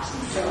lot,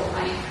 so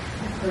I've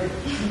heard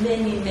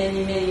many,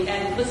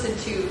 and listened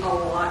to a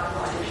lot of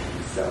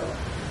auditions. So,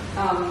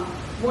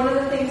 one of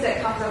the things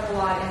that comes up a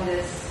lot in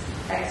this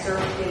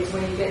excerpt is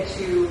when you get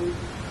to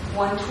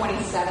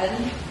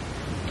 127,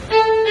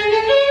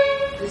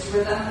 this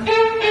rhythm.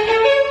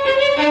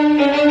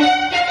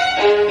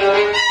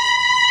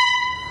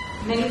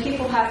 Many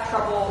people have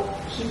trouble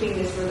keeping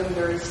this rhythm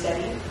very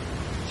steady.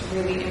 It's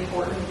really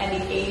important.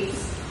 And the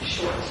 8's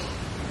short,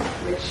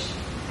 which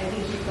I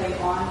think you play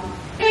on.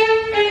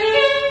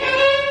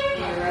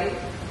 Am I right?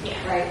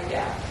 Yeah. Right,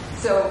 yeah.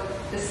 So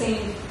the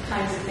same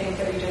kinds of things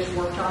that we just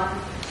worked on.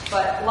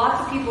 But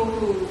lots of people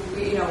who,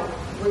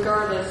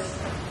 regardless,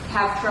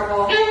 have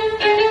trouble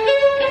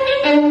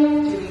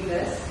doing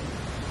this.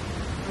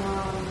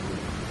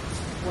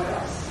 What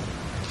else?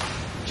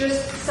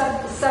 Just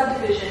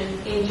subdivision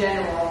in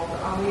general.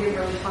 We didn't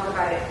really talk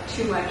about it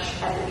too much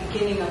at the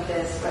beginning of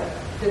this, but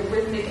the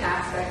rhythmic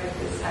aspect of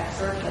this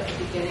excerpt at the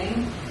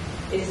beginning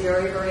is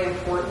very, very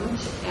important.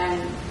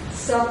 And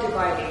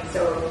subdividing,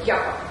 so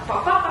ya,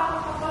 ba, ba, ba,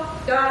 ba, ba,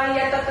 da,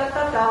 ya, da, da,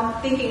 da, da,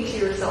 thinking to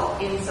yourself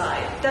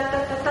inside, da,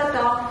 da, da, da,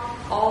 da,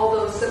 all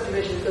those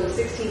subdivisions, those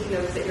 16th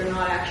notes that you're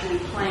not actually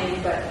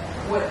playing, but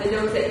what the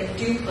notes that you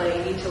do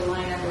play need to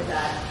line up with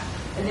that.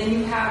 And then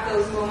you have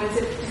those moments.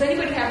 Does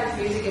anybody have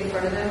this music in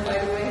front of them, by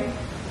the way?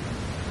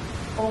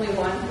 Only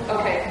one?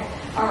 Okay.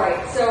 All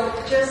right. So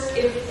just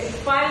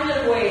file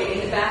it away in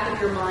the back of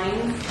your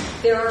mind.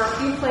 There are a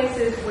few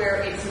places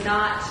where it's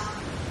not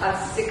a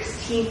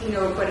 16th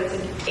note, but it's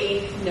an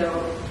 8th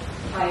note.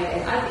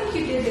 And I think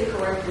you did the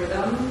correct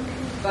rhythm,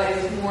 but it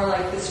was more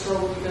like the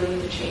stroke. You really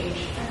need to change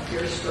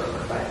your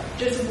stroke. But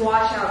just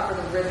watch out for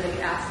the rhythmic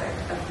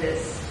aspect of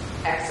this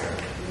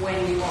excerpt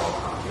when you all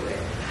come to it.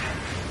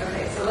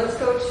 Okay, so let's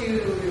go to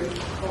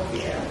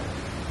Copia.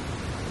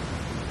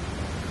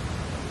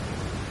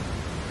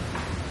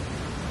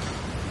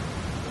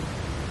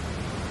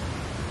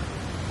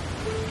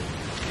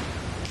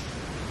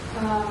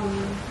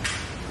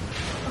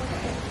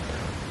 Okay.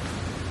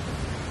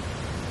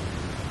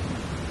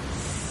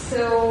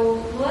 So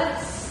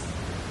let's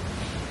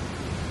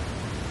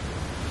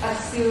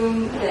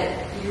assume that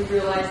you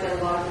realize that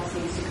a lot of this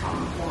needs to come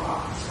more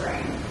off the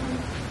string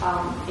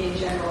in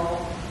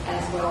general,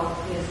 as well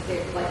as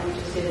like we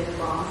just did in the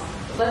Bronx.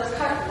 Let's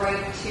cut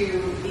right to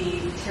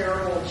the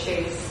terrible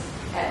chase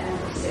at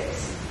number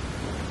 6.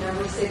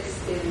 Number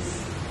 6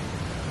 is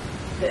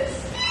this.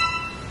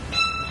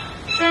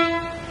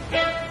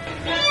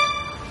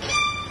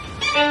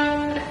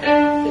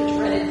 The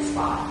dreaded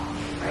spot,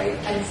 right?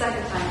 And the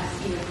second time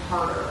is even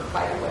harder,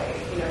 by the way.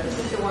 This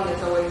is the one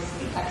that's always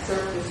the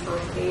excerpt, this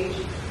first page.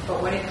 But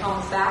when it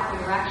comes back,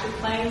 when you're actually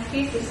playing this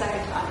piece the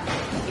second time,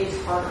 it's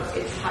harder,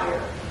 it's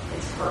higher,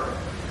 it's harder.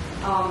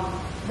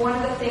 One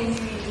of the things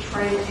you need to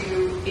try to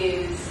do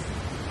is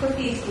put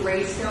these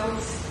grace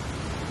notes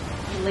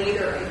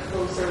later and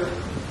closer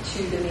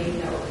to the main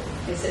note.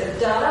 Instead of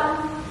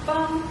da-dum,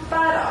 bum,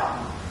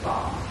 ba-dum,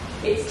 bum.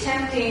 It's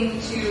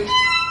tempting to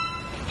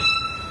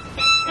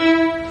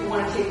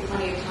want to take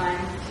plenty of time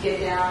to get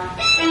down,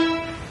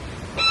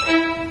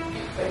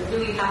 but you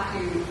really have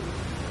to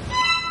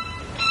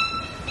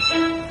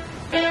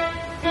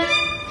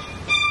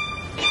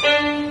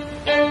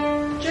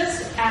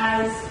just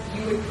as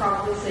you would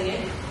probably say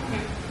it,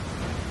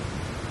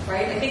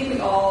 right? I think we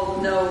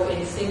all know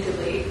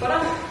instinctively,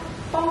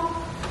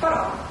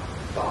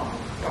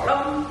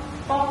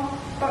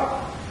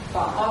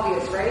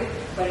 obvious, right?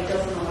 But it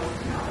doesn't always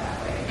come out that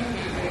way,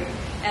 right?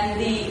 And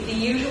the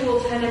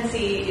usual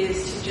tendency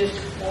is to just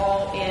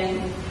fall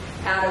in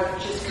out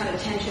of just kind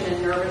of tension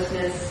and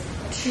nervousness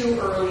too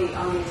early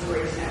on these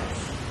grace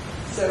notes.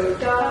 So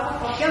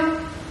da,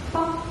 yum,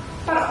 bum,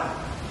 ba,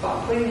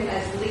 bum, putting them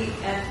as late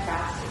and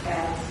fast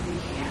as you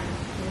can.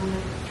 You want to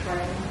try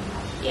it?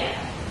 Yeah,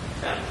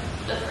 from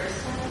the first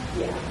time.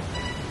 Yeah.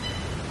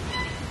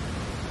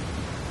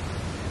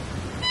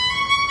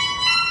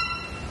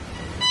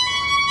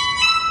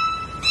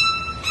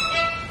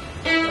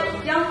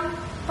 So yum,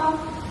 bum,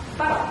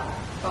 ba,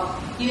 bum.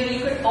 You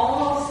could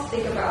almost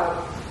think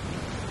about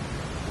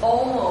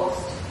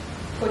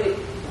put it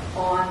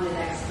on the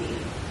next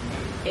beat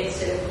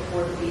instead of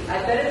before the beat.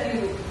 I bet if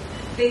you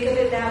think of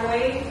it that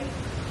way,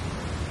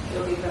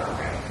 it'll be about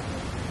right.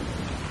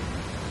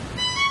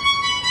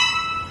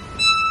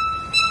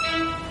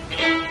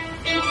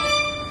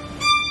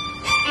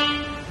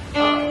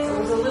 Okay, so it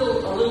was a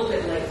little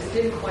bit late. So it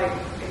didn't quite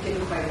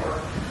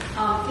work.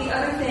 The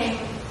other thing,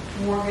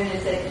 Morgan,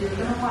 is that you're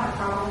going to want to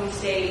probably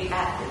stay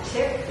at the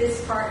tip.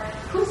 This part,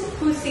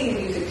 who's seen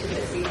the music to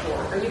this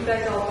before? Are you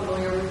guys all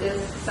familiar with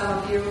this? Some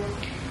of you.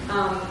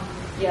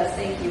 Yes,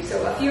 thank you.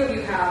 So a few of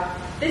you have.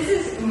 This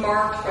is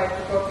marked by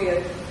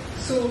Prokofiev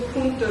sul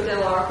punto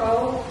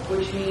dell'arco,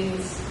 which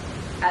means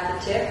at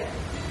the tip.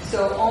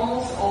 So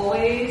almost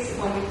always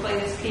when we play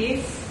this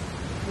piece,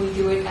 we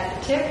do it at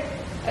the tip.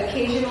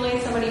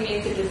 Occasionally somebody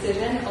makes a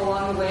decision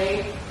along the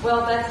way,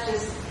 well, that's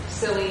just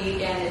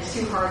silly and it's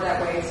too hard that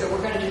way, so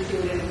we're going to just do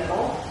it in the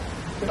middle.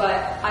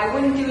 But I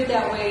wouldn't do it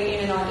that way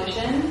in an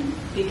audition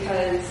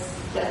because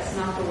that's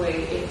not the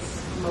way it's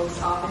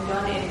most often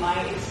done in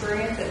my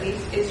experience, at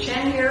least. Is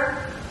Chen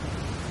here?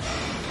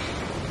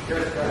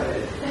 Just got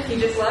it. He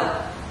just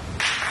left?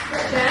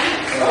 Jen?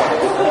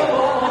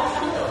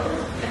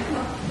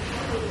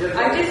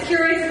 I'm just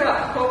curious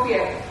about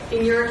copia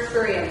in your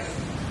experience.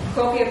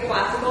 Copia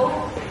classical?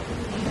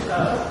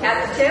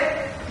 At the tip?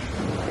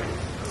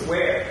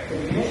 Where? The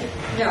beginning?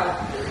 No.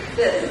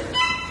 This.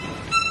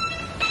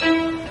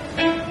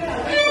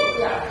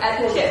 At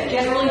the tip.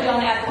 Generally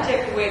done at the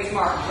tip the way it's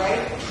marked,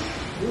 right?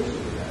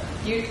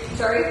 You,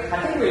 sorry? I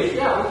think we did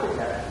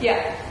that.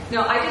 Yeah.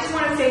 No, I just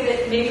want to say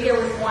that maybe there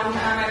was one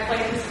time I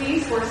played this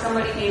piece where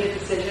somebody made a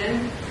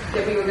decision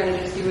that we were going to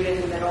just do it in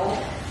the middle.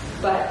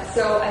 But,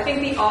 so I think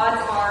the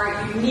odds are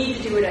you need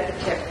to do it at the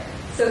tip.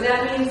 So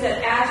that means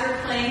that as you're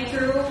playing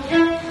through,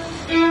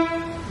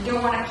 you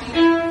don't want to keep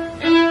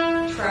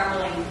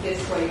traveling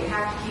this way. You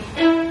have to keep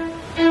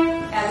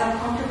as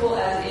uncomfortable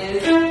as it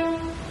is.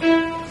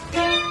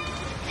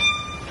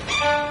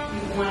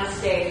 You want to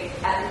stay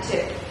at the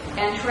tip.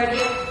 And try to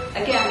get,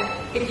 again,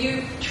 if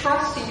you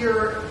trust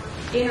your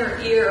inner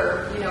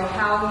ear, you know,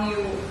 how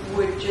you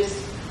would just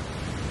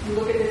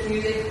look at this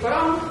music,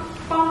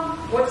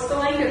 what's the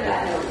length of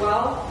that note?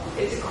 Well,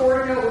 it's a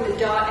quarter note with a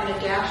dot and a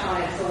dash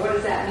on it, so what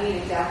does that mean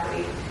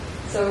exactly?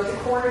 So it's a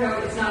quarter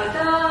note, it's not a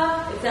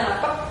da, it's not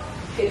a bump,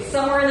 it's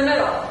somewhere in the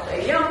middle. So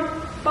you don't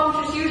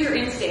bump, just use your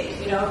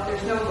instinct, you know,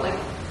 there's no like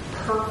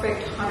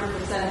perfect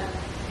 100%,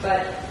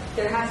 but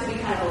there has to be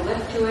kind of a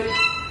lift to it.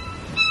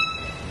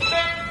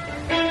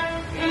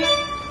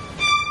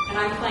 And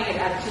I'm playing it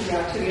at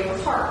 2, it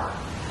was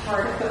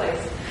hard to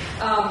place.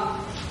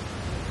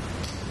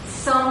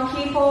 Some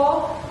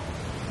people,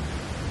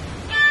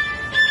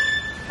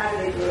 how do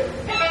they do it?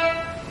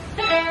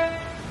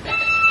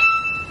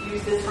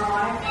 Use this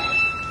harmonic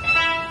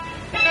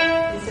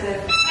instead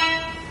of.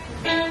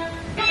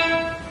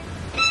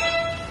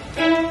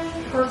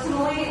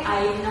 Personally,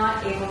 I'm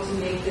not able to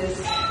make this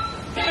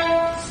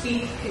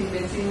speak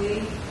convincingly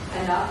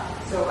enough,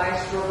 so I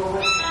struggle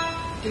with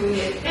doing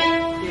it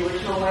the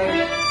original way.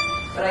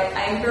 But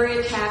I am very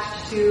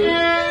attached to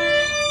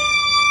this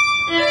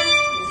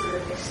sort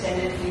of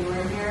extended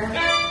fingering here,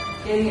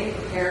 getting it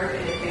prepared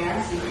in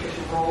advance, so you can just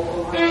roll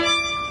over.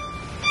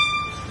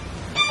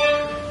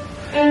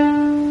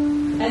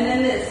 And then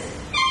this.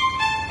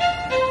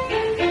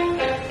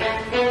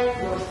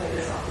 You always play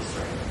this off the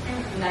string.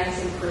 Nice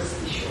and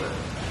crispy short.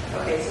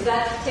 Okay, so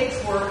that takes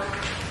work.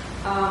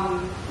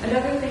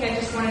 Another thing I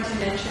just wanted to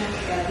mention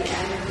at the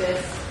end of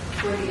this,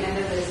 toward the end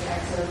of this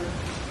excerpt,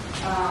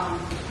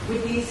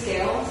 with these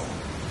scales,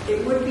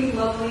 it would be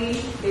lovely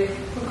if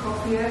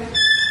Prokofiev,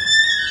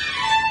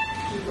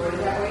 you wrote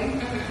it that way,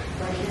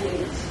 but he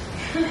didn't.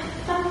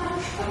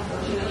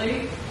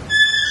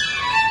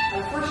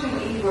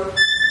 Unfortunately, he wrote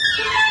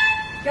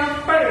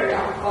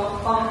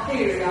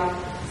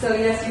so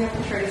yes, you have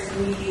to try to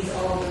squeeze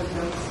all of those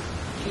notes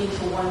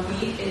into one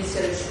beat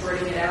instead of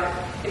spreading it out.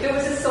 If it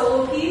was a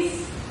solo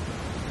piece,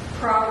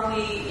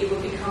 probably it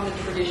would become the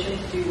tradition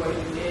to do what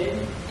you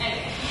did.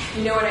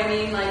 You know what I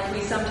mean? Like,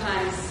 we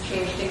sometimes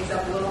change things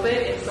up a little bit.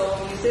 It's solo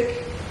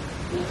music,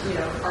 you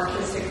know,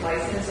 artistic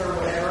license or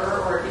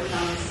whatever, or it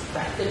becomes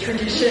the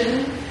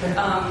tradition.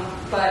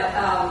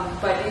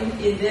 But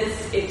in this,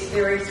 it's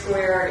very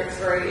square.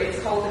 It's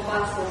called the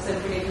classical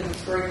symphony because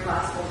it's very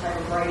classical type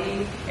of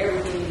writing.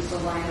 Everything needs to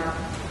line up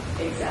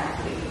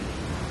exactly.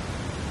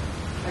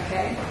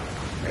 Okay?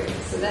 Great.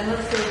 So then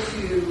let's go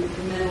to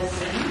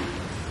Mendelssohn.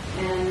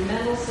 And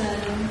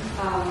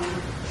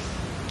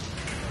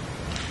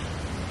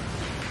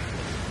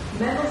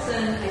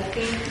Mendelssohn, I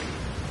think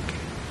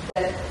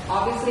that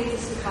obviously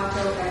it's a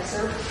staccato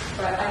excerpt,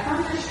 but I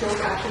found her stroke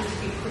actually to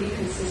be pretty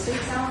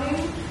consistent sounding.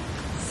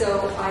 So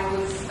I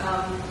was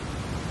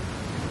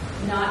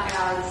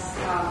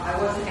I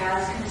wasn't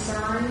as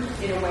concerned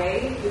in a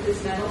way with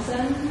this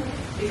Mendelssohn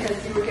because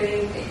you were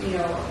getting, you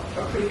know, a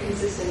pretty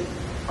consistent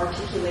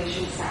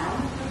articulation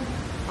sound.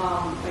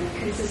 And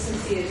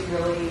consistency is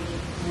really,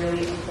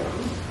 really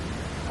important.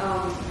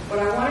 What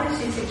I wanted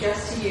to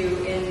suggest to you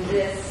in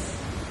this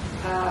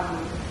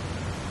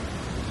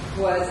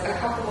was a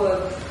couple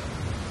of,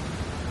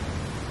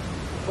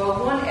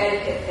 one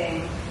etiquette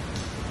thing,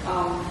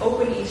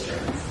 open E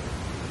strings.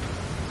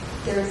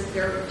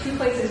 There are 2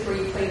 places where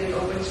you played an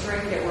open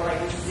string that were like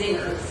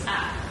zingers.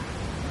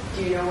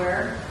 Do you know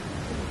where?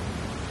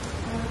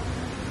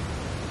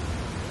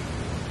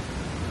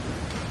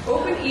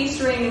 Open E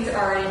strings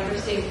are an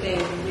interesting thing,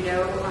 you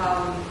know.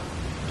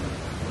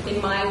 In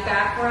my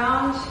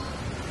background,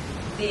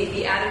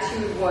 the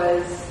attitude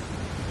was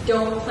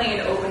don't play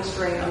an open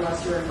string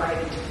unless you're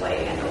invited to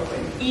play an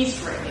open E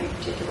string in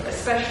particular,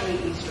 especially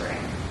E string.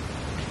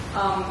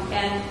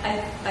 And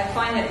I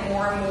find that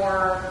more and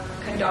more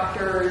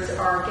conductors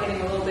are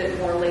getting a little bit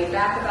more laid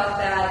back about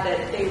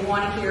that they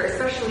want to hear,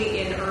 especially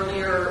in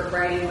earlier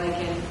writing, like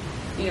in,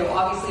 you know,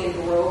 obviously in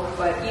Baroque,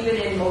 but even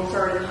in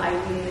Mozart and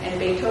Haydn and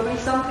Beethoven,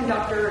 some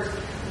conductors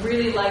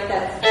really like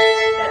that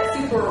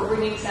super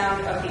ringing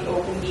sound of the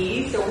open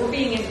E's. So we're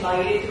being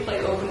invited to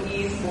play open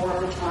E's more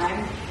of the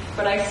time,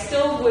 but I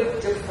still would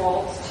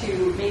default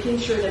to making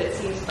sure that it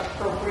seems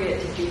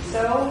appropriate to do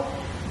so.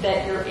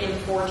 that you're in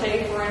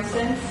forte, for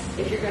instance,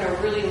 if you're going to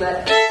really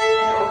let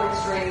an open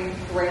string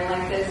ring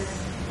like this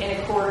in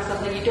a chord or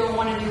something, you don't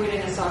want to do it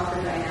in a softer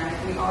dynamic.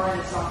 We are in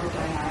a softer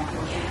dynamic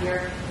motion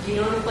here. Do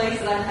you know the place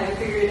that I'm kind of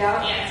figured it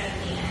out? Yeah, it's at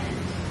the end.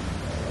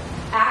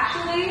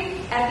 Actually,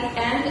 at the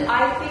end,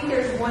 I think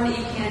there's one that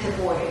you can't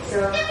avoid.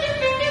 So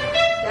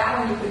that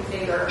one you can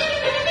finger.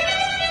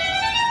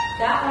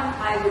 That one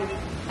I would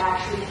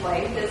actually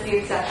play. That's the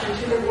exception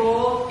to the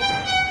rule.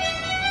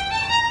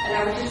 And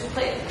I would just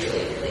play it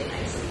really, really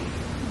nicely.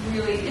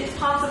 Really, it's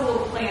possible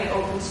to play an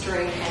open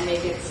string and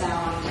make it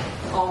sound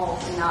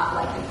almost not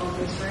like an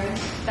open string.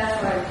 That's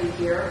what I would do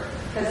here,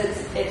 because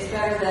it's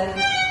better than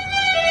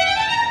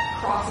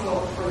crossing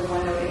over for the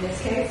one note in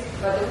this case.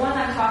 But the one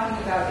I'm talking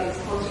about is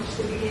closer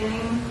to the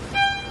beginning.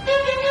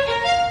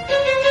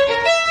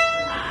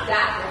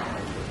 That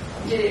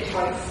one, did it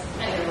twice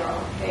in a row,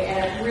 okay? And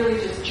it really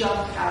just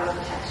jumped out of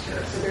the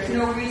texture. So there's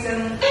no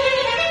reason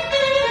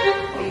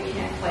why you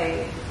can't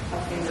play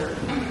a finger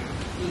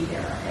E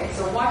there, okay?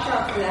 So watch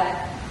out for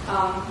that.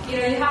 You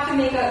have to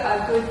make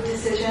a good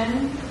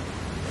decision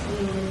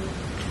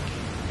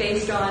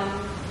based on,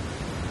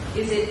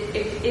 is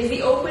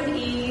the open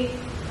E,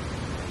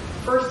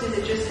 first, is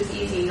it just as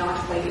easy not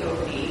to play the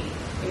open E,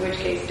 in which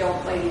case don't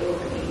play the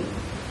open E.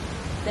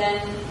 Then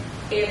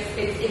if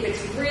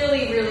it's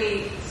really,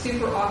 really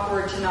super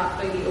awkward to not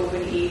play the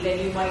open E, then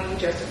you might be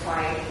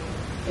justified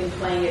in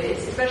playing it,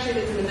 especially if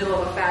it's in the middle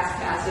of a fast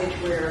passage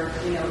where,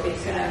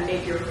 it's going to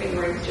make your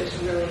fingerings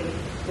just really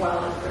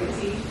wild and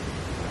crazy.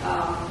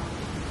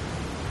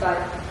 But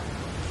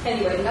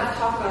anyway, enough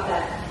talk about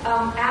that.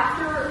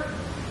 After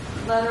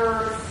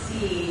letter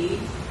C,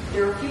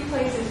 there are a few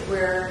places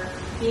where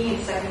being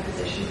in second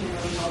position can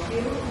really help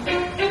you.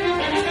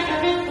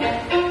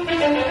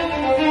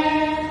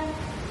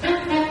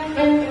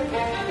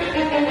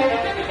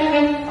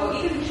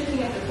 Oh, even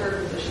shifting up to third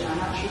position, I'm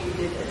not sure we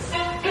did this.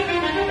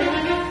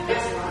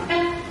 This one.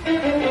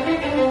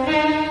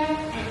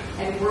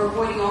 And we're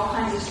avoiding all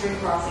kinds of string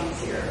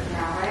crossings here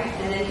now, right?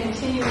 And then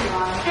continuing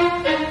on,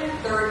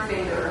 third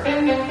finger.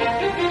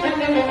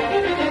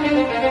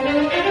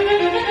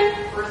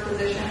 First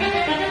position.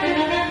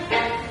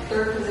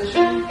 Third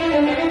position.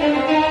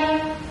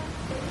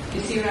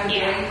 You see what I'm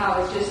doing?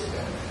 How it's just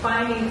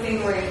finding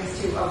fingerings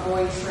to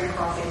avoid string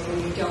crossings when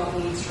you don't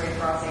need string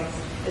crossings,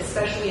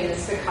 especially in a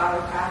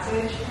staccato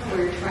passage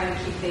where you're trying to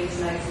keep things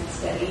nice and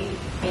steady,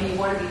 and you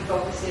want to be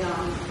focused in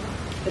on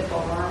the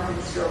form and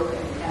the stroke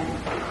and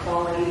the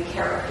quality, the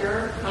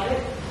character of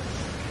it.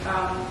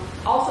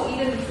 Also,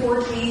 even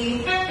before D,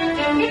 this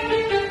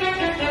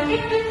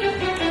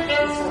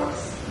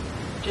works.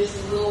 Just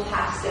a little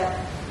half step,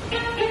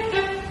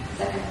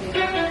 second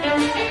finger.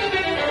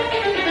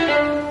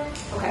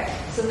 Okay,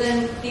 so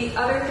then the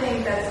other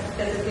thing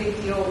that's a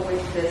big deal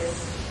with this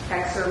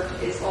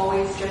excerpt is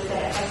always just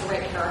that it has the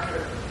right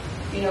character.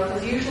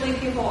 Because usually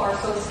people are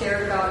so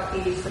scared about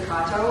the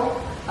staccato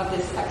of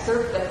this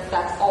excerpt that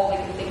that's all they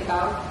can think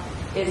about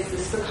is the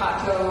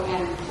staccato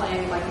and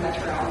playing like a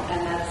metronome,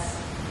 and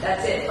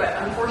that's it. But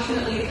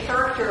unfortunately, the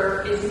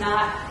character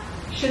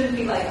shouldn't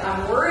be like,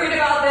 I'm worried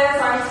about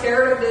this, I'm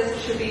scared of this.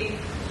 It should be,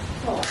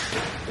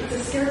 it's a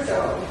scherzo.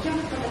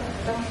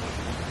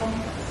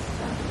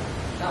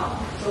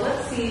 So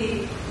let's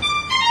see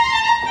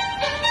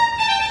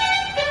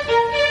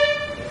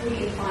if we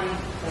can find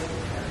like the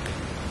character.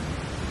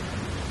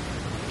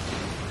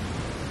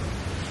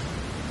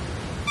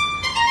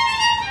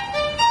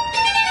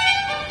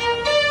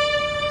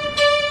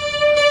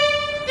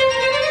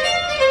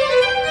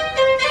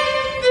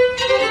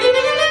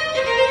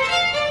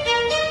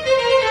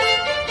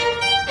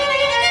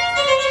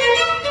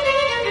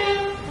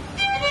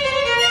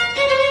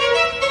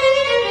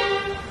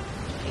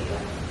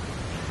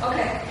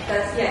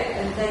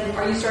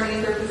 Are you starting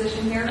in third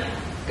position here?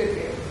 Good for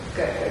you.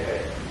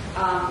 Good.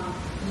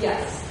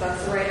 Yes,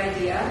 that's the right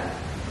idea.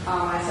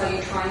 I saw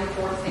you trying the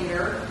fourth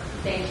finger.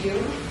 Thank you.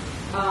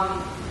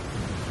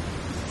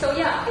 So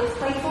yeah, it's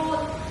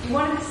playful. You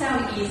want it to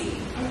sound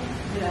easy.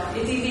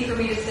 It's easy for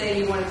me to say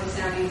you want it to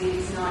sound easy.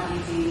 It's not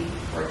easy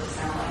for it to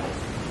sound like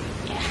it's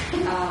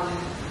easy.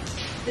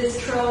 This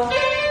trill,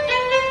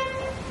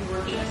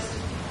 we're just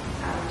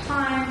out of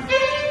time.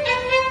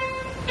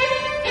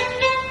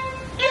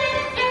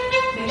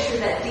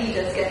 That D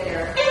does get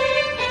there.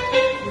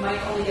 You might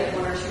only get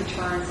one or two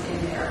turns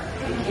in there.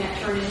 You can't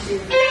turn into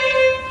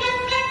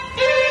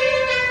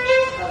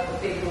a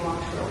big long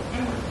trill.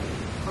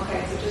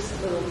 Okay, so just a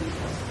little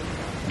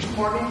details.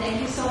 Morgan, thank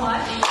you so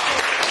much.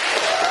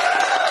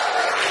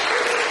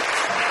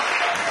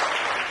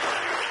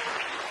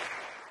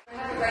 I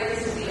have it right.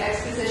 This is the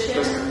exposition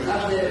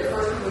of the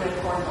first movement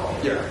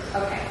cornhole.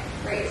 Yeah. Okay,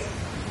 great.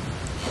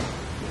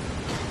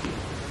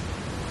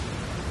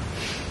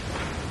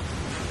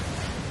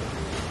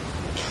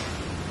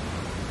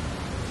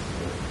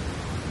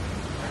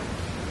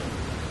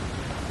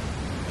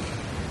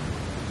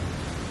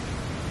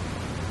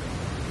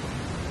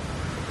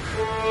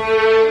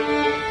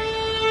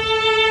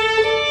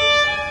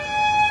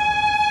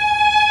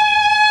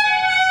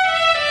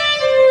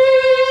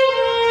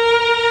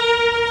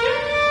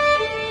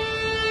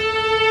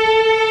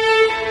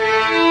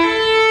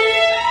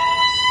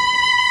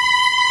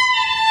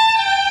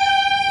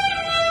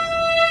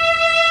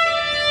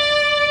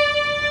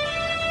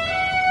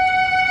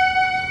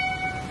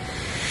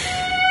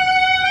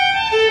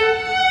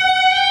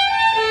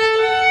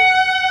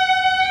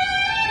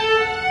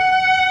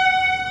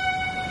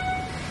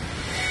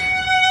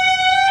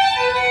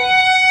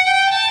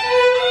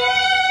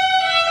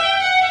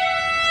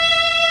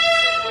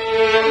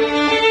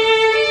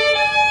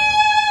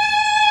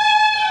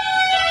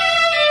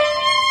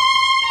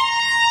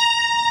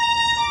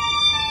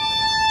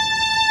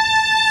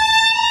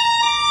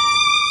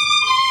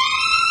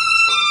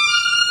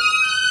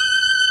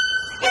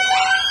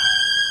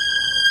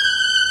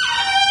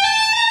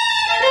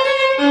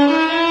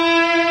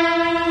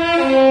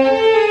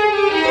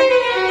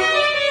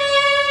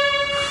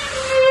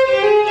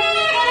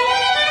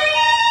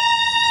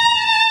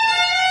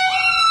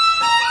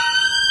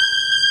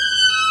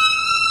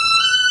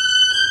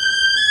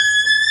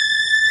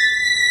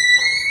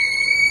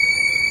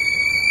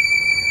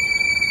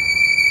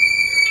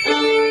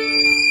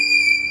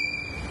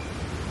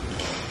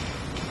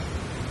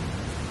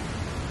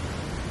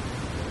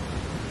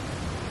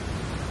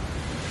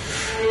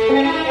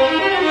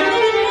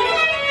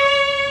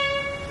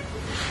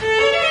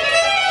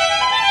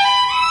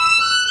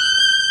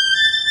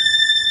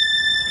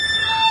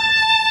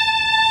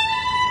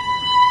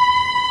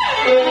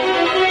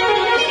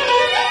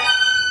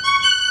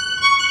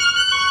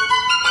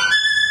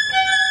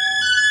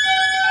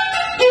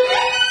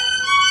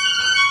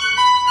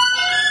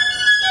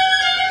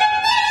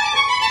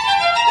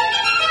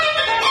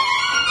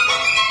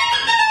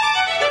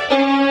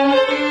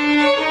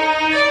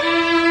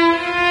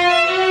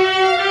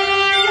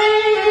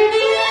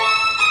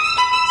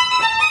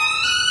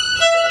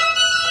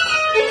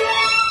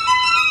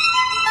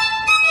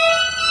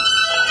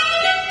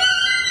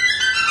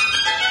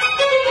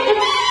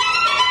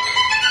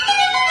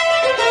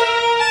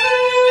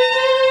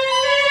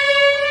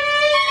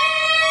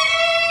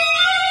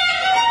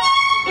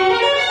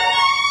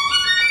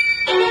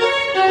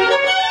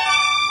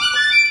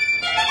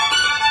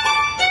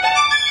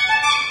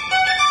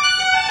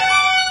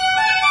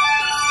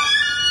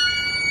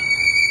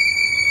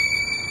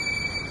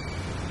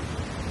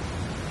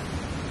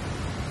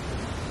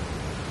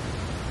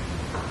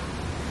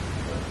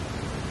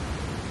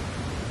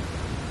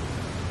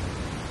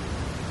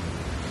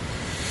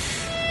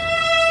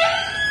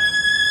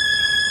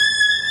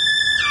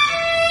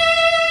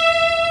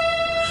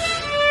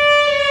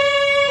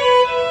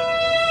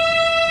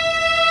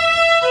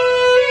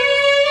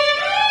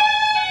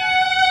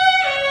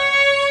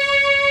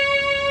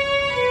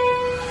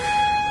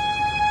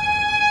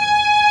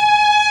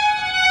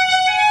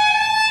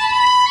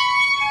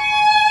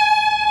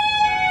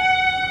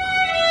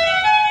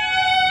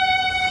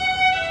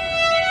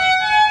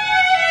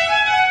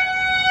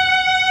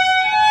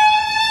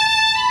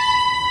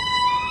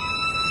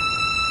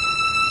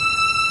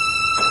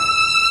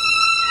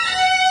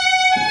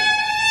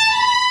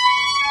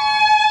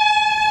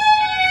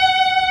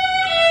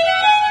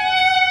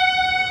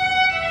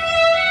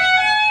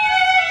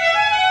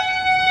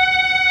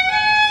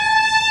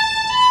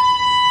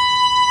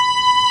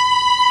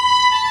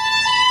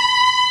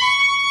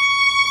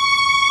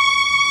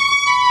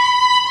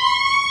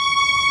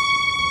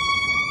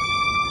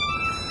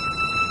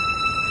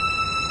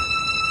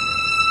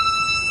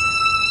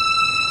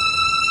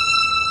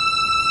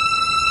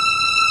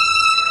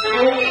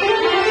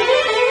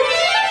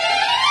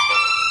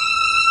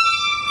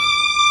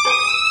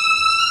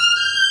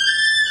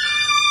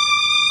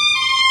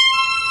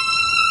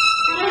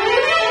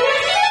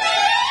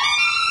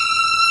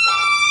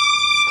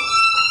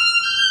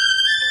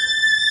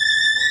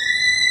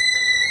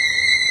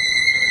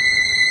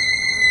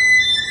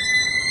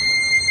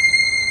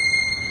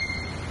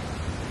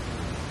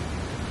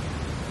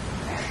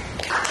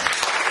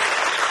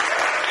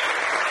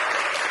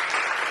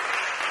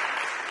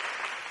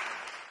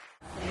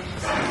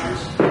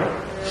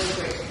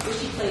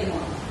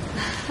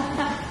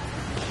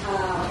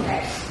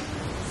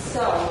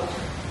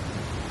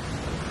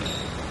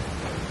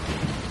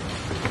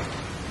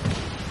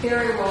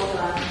 very well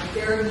done,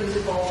 very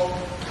musical,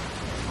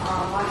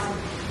 lots of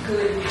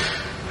good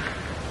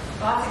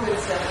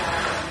stuff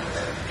happening.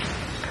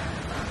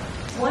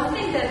 One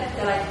thing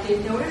that I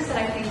did notice that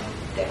I think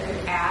that could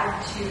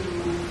add to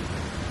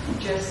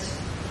just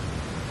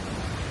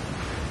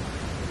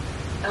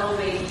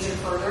elevate even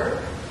further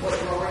what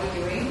you're already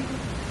doing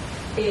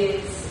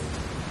is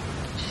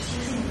just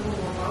using a little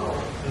more bow.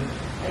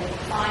 Like, I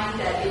find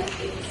that it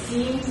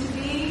seems to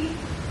be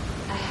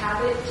a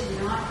habit to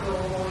not go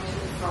all the way to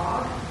the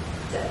frog.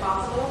 Is that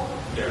possible?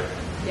 Yeah.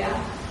 Yeah?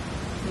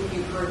 Maybe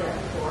you've heard that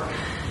before.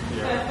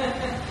 Yeah.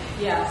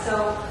 Yeah, so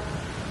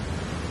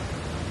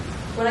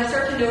when I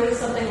start to notice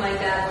something like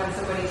that when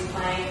somebody's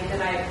playing, then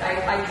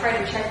I try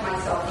to check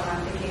myself and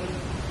I'm thinking,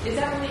 is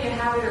that really a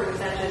habit or was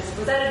that a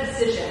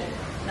decision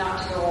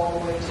not to go all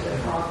the way to the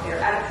frog there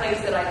at a place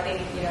that I think,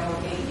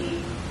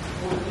 maybe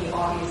would be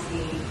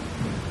obviously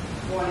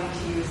wanting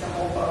to use the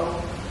whole bow.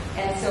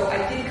 And so I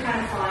did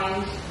kind of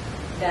find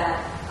that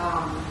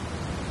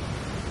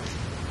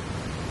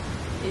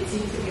it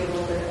seems to be a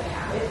little bit of a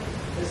habit,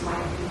 was my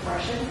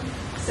impression.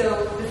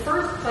 So the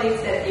first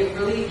place that it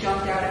really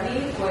jumped out at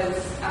me was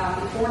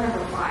before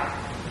number 5.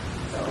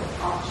 So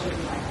I'll show you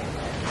my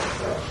iPad.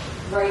 So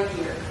right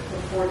here,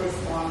 before this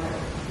long note,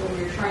 when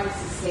you're trying to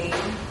sustain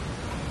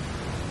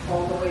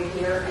all the way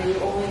here, and you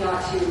only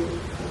got to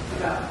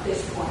about this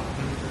point,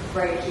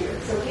 right here.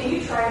 So can you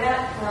try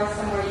that for us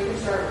somewhere? You can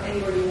start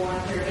anywhere you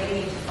want. You're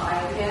getting to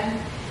 5 again.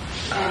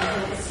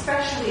 And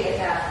especially at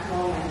that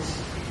moment,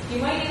 you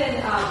might even,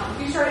 if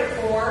you start at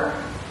 4,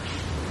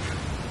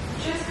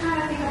 just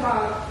kind of think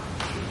about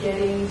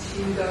getting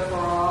to the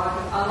frog,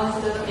 unless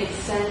it doesn't make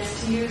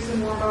sense to use the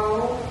more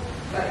bow,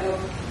 but you'll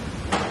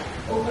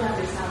open up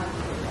your sound a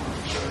little bit more.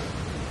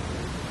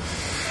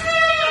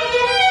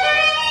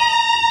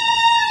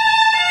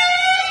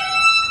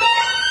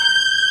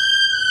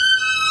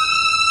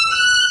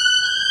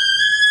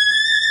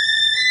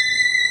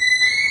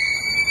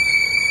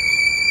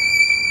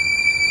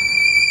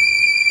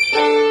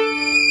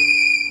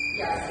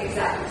 Yes,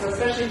 exactly. So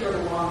especially for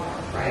the long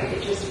note, right?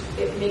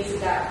 It makes it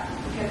that,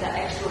 you have that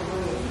extra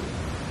room.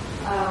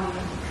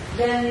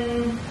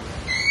 Then,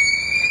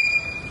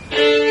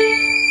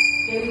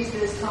 getting to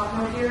this top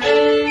note here,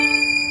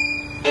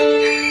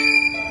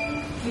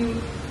 you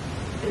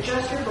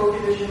adjust your bow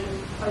division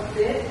a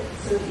bit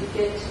so that you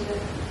get to the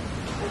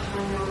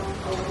high note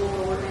a little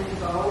lower in the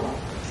bow.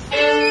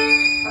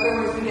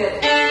 Otherwise, we get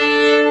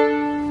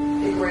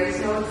the grace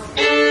notes,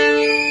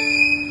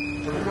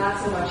 and not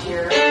so much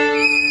here.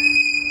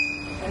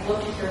 I'd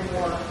love to hear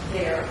more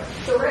there.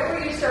 So right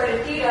where you started,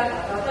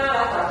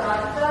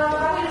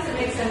 why does it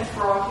make sense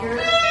for all here?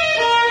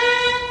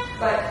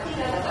 But it's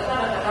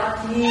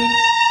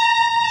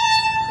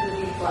going to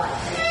be flat,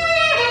 right?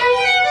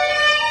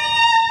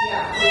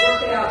 Yeah, so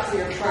work it out so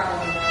you're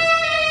traveling.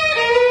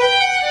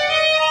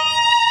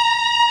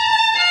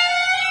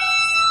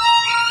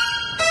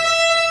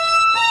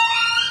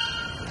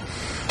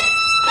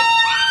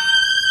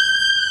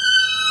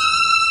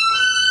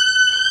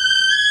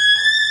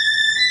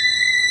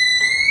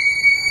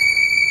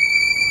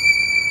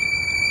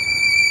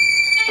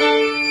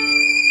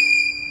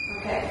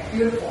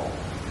 Beautiful.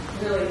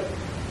 Really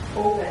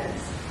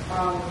opens.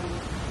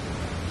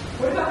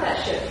 What about that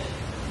shift?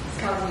 It's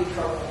causing you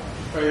trouble.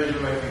 Oh, yeah, you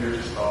my finger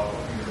just off.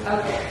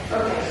 Okay.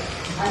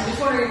 I'm just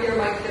wondering if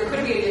there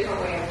could be a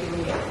different way of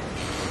doing it.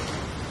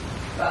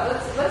 But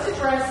let's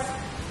address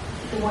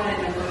the one at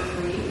number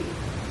 3.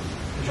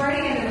 Try it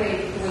again the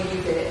way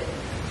you did it.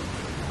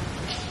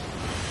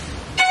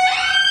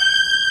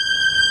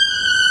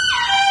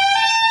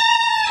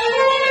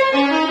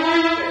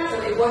 So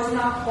it was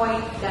not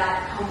quite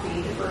that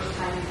comfy the first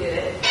time you did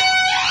it.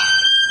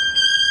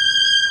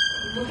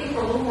 Looking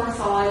for a little more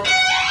solid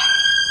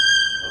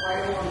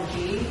right along the G.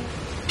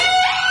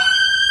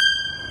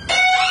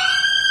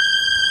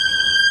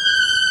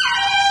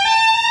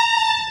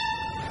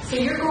 So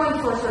you're going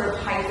for sort of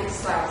hybrid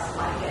style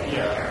slide getting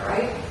there,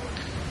 right?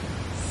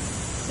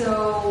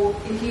 So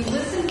if you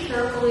listen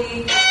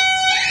carefully,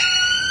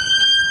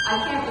 I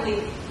can't really,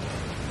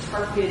 it's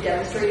hard for me to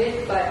demonstrate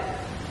it, but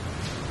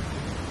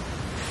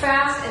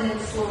fast and then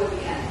slow at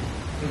the end.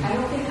 I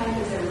don't think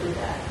Heinke's ever did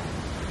that.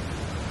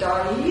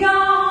 Da-ya!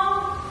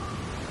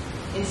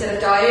 Instead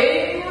of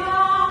da-ya!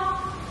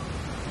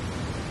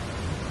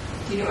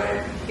 Do you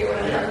get what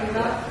I'm talking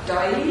about?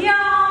 Da-ya!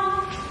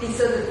 And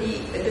so that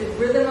the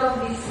rhythm of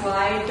the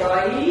slide,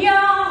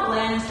 da-ya,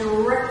 lands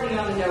directly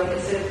on the note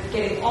instead of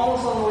getting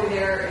almost all the way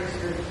there and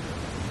sort of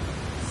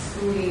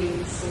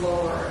scooting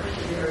slower at the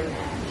very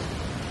end.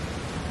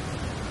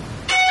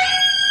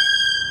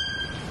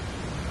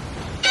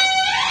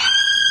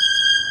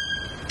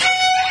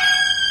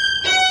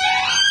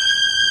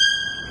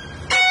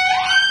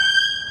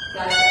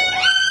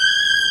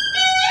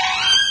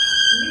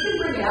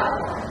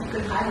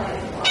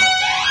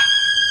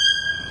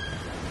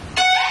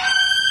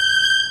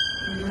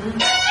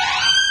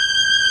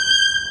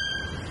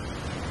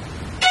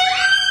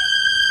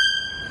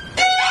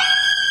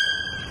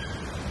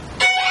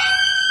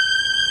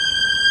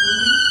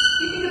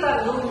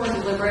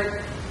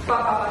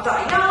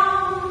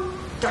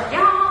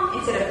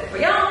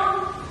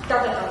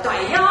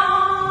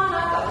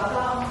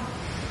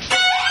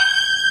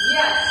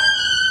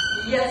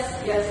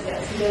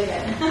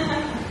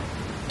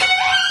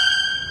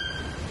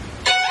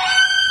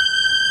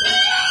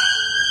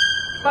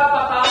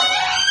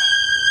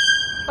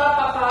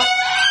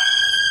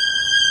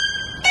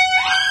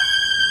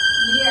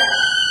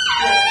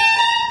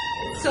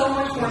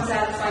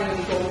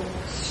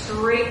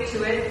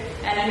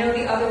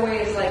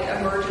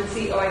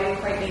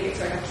 didn't quite make it,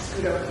 so I have to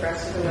scoot up the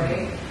rest of the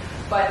way.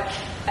 But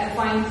I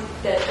find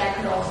that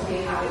could also be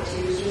a habit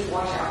too, so just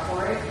watch out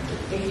for it.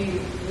 If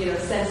you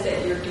sense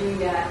that you're doing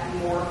that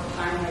more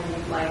time than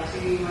you'd like to,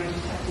 you might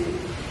just have to,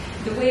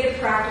 the way to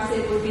practice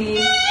it would be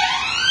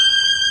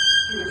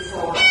do it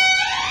slower.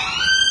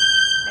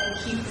 And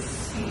keep the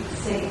speed the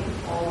same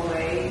all the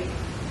way,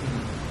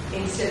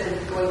 instead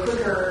of going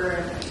quicker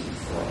and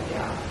slowing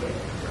down.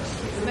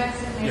 Does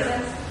that make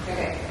sense?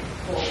 Okay,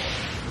 cool.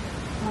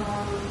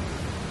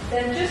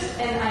 Then just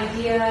an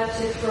idea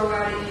to throw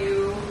out at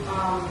you,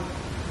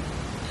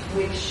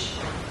 which,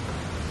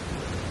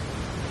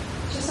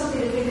 just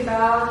something to think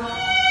about.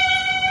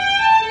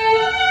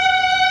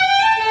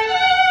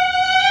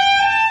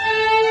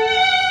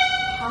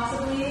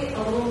 Possibly a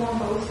little more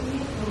bow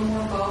speed, a little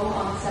more bow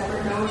on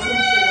separate notes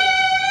instead of.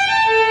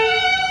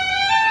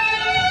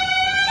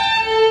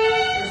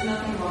 There's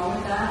nothing wrong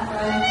with that,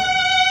 but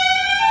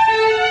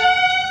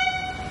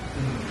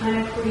kind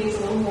of creates a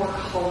little more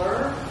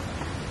color.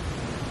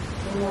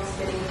 More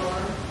spinning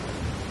color.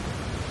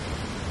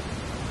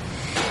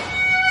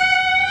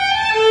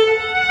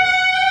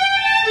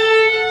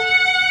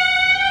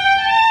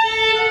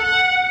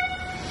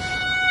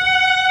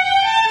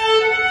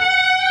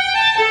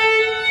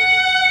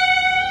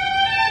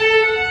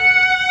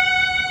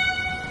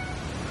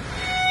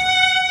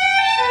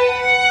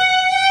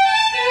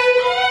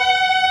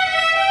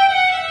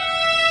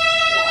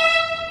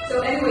 So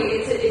anyway,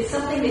 it's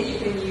something that you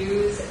can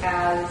use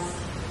as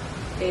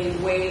a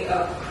way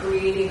of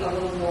creating a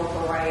little more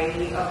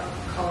variety of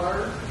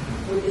color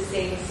with the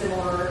same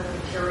similar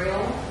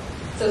material.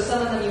 So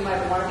some of them you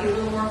might want to be a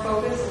little more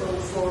focused, a little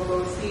slower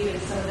bow speed,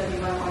 and some of them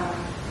you might want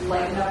to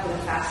lighten up with a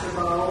faster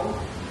bow.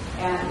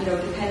 And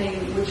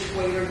depending which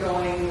way you're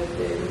going with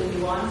the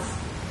nuance,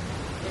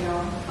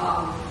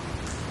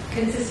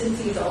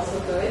 consistency is also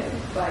good,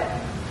 but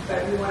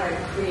we want to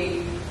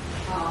create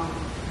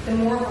the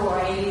more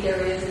variety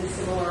there is in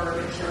similar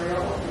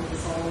material in the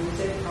solo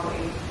music,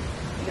 probably.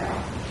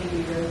 Can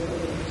be really,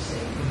 really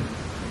interesting.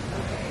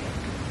 Okay.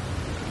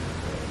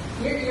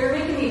 You're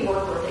making me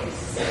work for things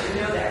to say.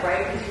 You know that,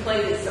 right? Because you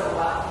played this so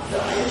well. So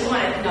I just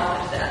want to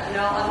acknowledge that.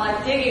 I'm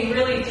like digging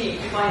really deep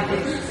to find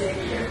things to say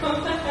here.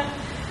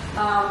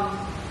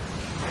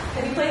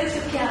 Have you played this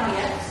with piano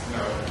yet?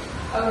 No.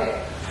 Okay.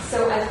 So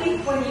I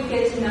think when you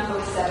get to number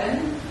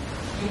 7,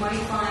 you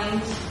might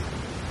find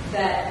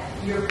that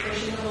you're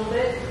pushing a little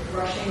bit,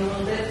 rushing a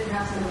little bit.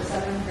 Perhaps number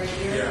 7 right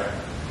here.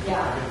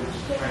 Yeah.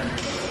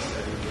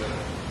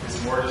 It's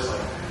more just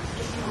like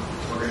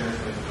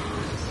organically,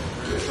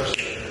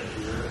 especially in the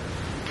computer.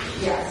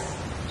 Yes.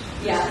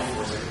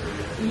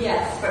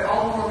 Yes, but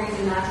all the more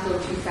reason not to go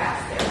too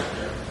fast there,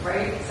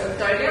 right? So,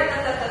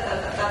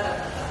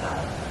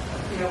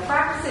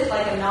 practice it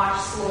like a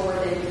notch slower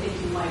than you think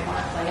you might want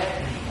to play it.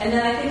 And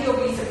then I think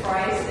you'll be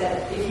surprised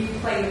that if you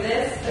play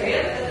this,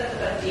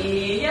 that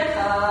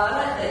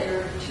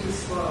you're too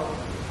slow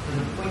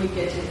when you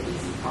get to the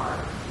easy part,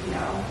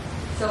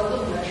 So a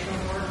little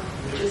metronome work,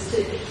 just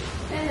to,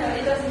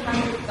 it doesn't have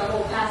to, the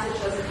whole passage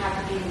doesn't have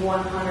to be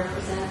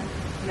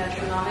 100%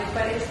 metronomic,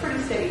 but it's pretty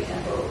steady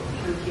tempo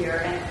through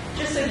here. And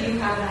just so you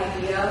have an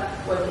idea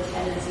what the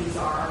tendencies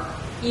are,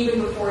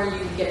 even before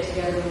you get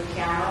together with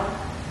piano,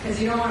 because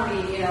you don't want to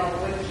be,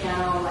 with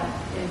piano, like,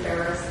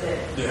 embarrassed that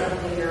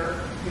suddenly you're,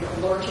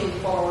 lurching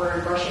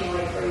forward, rushing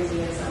like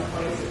crazy in some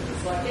places.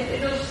 It's like,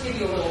 it'll just give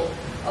you a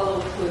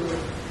little clue.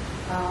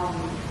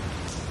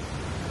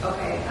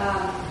 Okay,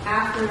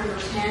 after number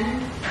 10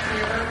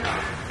 here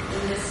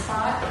in this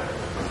spot,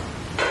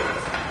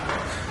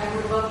 I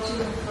would love to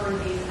learn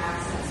these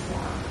accents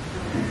more,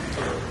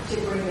 to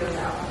bring those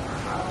out more.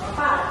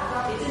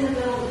 It's in the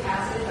middle of the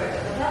passage, but it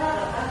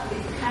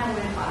kind of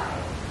went by.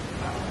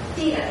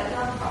 Do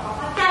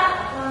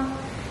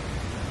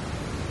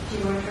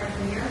you want to try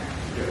from here?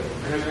 Yeah.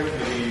 I'm going to try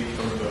to lead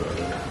from the...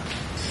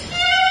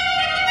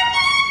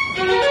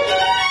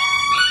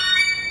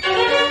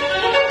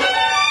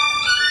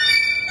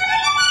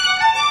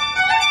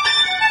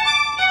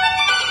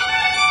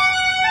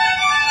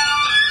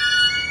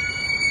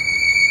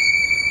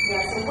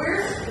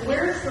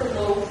 Where's the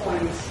low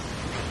point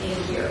in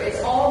here?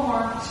 It's all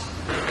marked,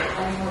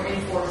 we're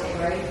in forte,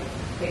 right?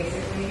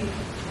 Basically,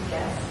 I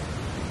guess.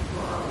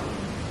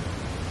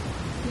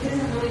 He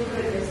doesn't really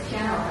put his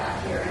piano back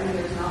here,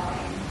 there's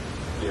nothing.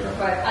 Yeah.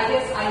 But I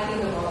guess I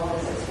think of all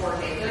this as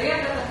forte.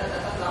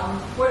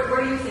 What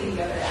are you thinking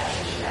of it as?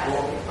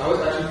 Well, I was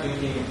actually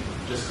thinking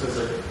just because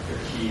the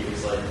key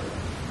is like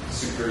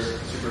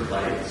super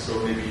light, so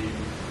maybe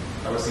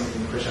I was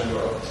thinking crescendo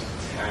up to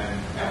 10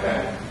 and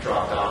then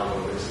drop down a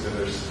little bit so that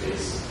there's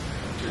space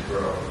to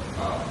grow.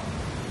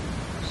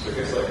 So I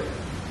guess like...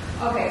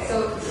 Okay,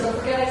 so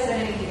forget I said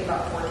anything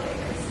about forte.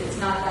 It's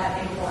not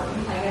that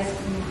important. I guess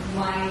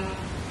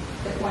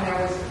the point I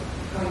was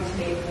going to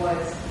make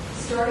was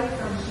starting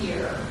from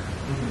here.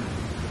 Mm-hmm.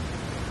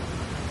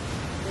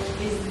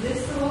 Is this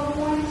the low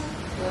point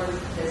or is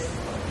this the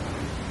low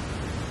point?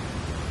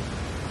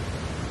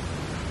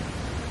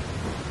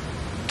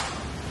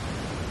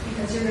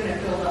 Because you're going to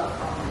build up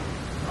from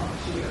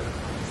here,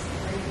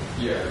 right?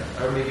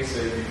 I would maybe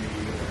say maybe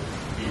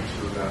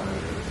E2 of that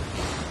measure.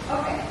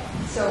 Okay,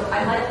 so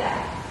I like that.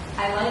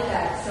 I like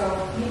that. So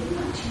maybe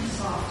not too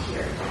soft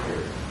here.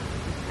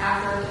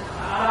 After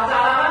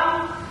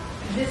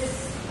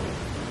this.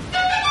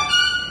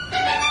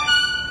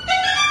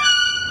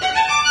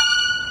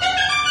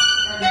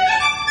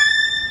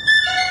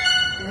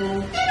 And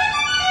then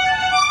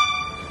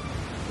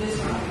this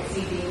one I can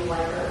see being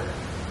lighter.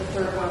 The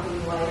third one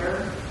being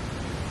lighter.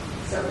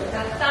 So and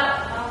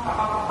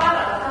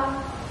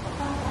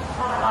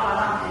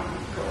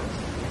go.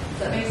 Does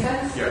that make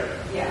sense? Yeah.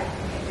 Yeah.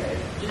 Okay, good.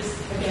 Just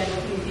again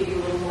looking to give you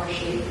a little more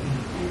shape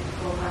and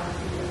go back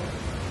through it.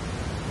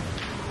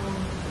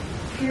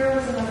 Here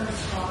was another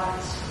spot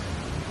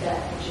that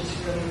I just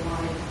really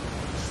wanted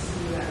to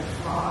see that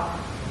frog.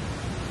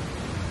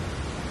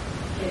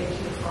 Getting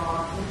to the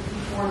frog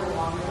before the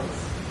long notes.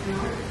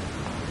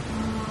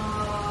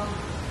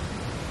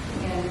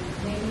 And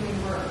making it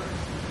work.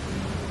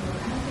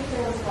 I don't think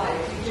there was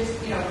light. You just,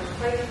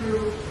 play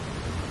through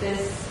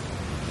this.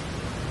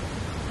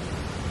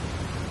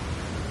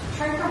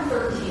 Try from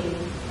 13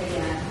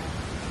 again.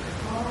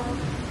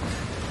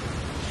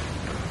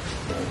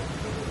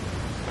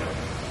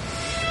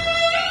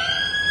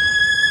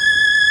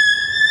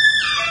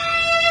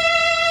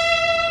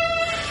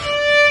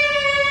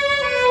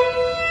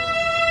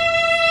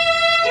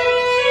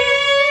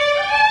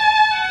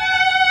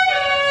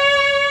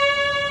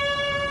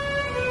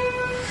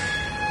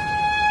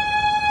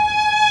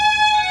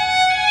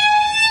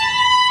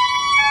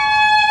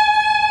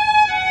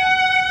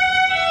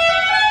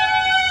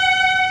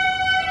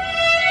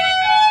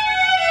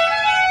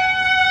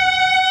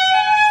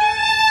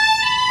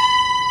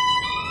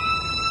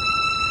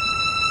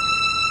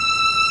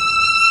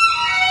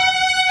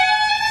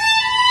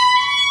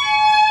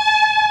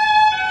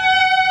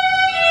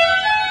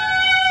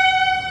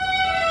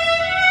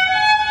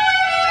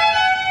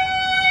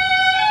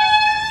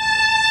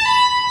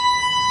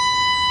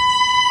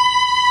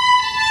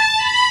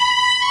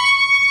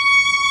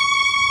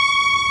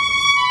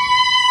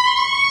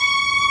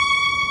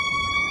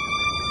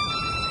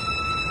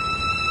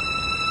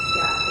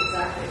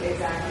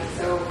 Exactly.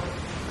 So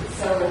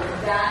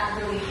that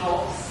really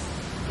helps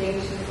getting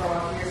to the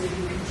frog here. So you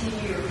can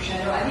continue your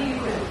crescendo. I think you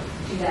could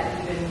do that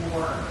even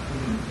more.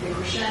 The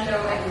crescendo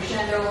and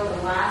crescendo,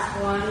 the last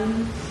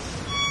one.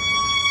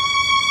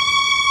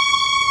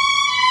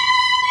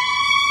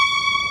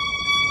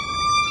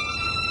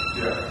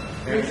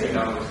 Yeah. Anything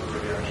down was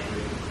really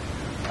actually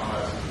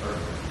that's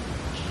perfect.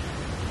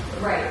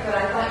 Right, but I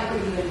thought you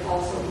could even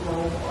also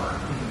grow more.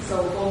 So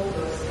both of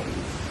those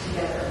things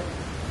together.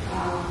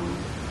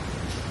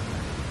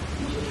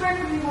 Could you try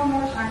for me one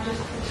more time,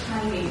 just the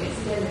timing? It's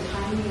again the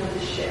timing of the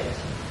shift.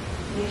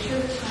 Make sure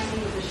the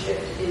timing of the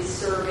shift is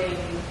serving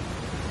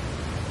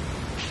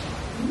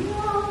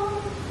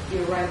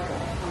your right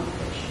ball on the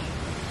pitch.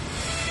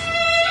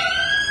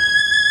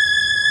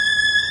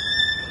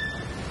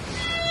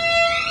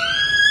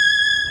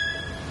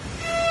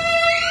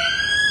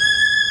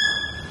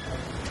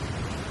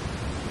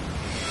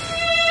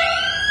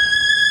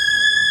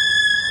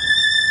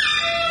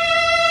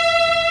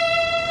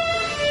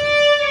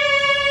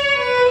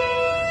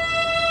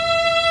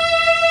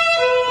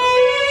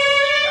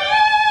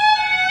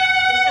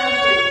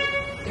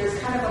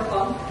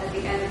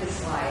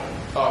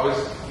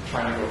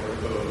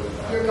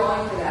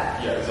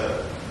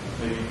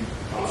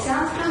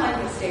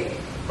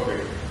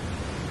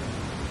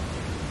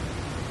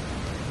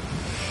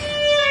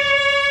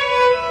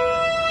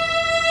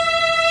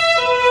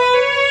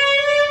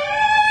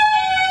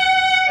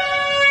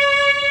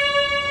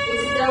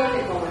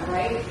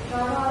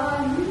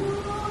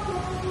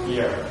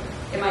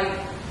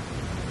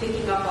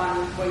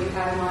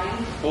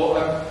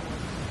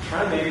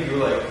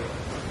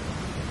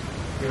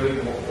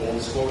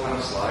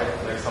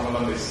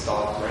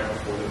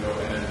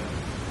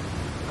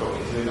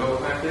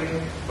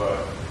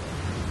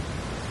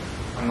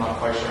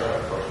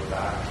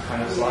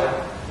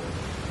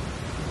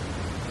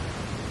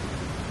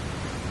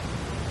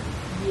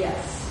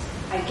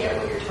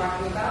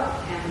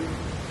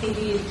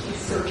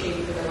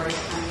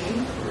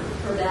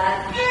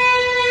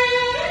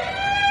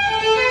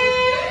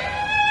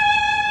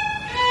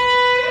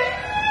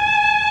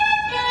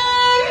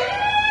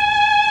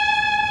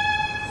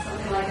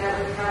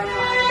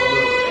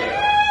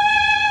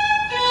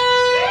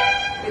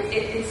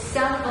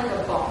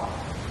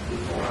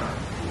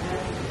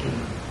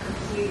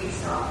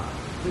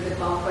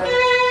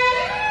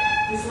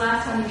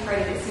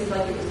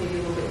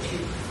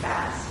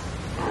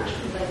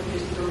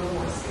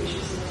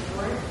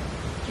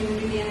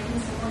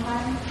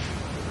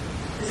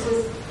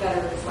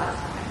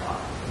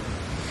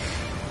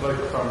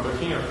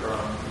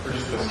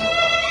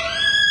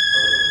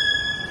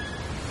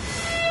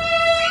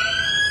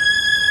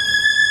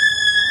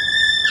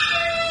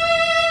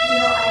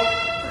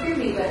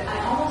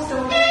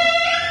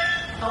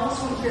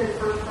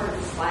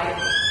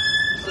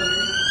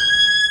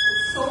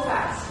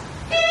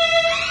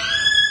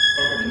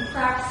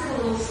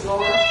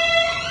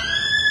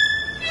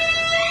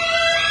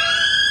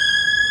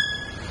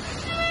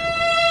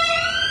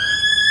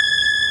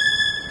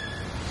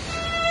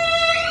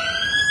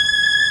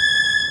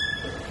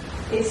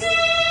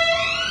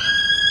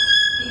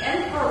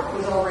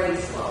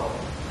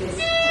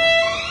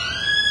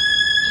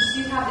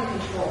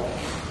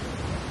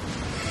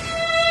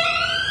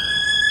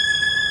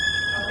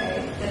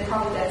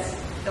 probably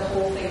the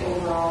whole thing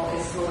overall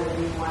is slower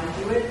than you want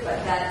to do it,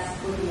 but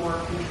that's with more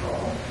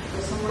control. So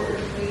somewhere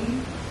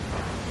between.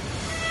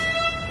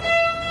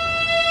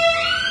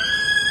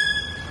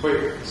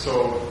 Wait,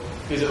 so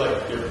is it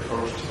like your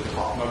approach to the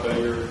top note that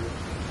you're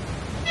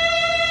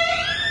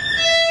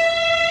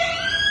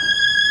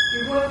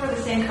going for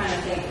the same kind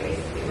of thing,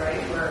 basically,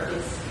 right? Where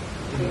it's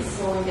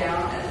slowing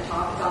down at the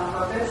top. It's on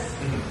purpose.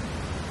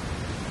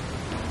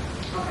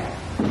 Okay.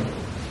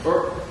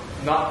 Or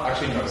not,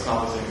 actually, no, it's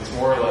not the same. It's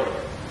more like,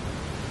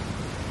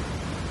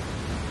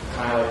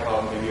 kind of like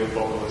how maybe a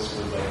vocalist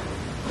would like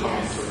come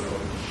into a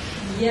note.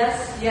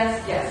 Yes.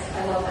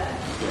 I love that.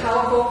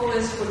 How a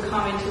vocalist would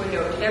come into a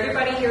note. Did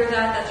everybody hear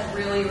that? That's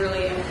really,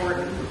 really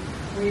important.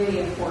 Really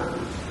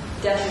important.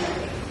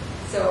 Definitely.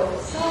 So,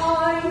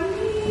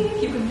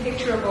 if you can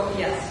picture a vocal,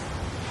 yes,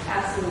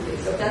 absolutely.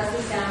 So if that's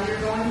the sound you're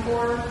going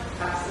for,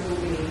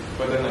 absolutely.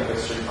 But then like the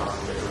string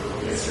crossing gets a little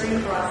bit. The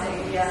string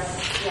crossing,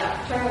 yes.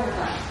 Yeah. Try one more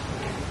time.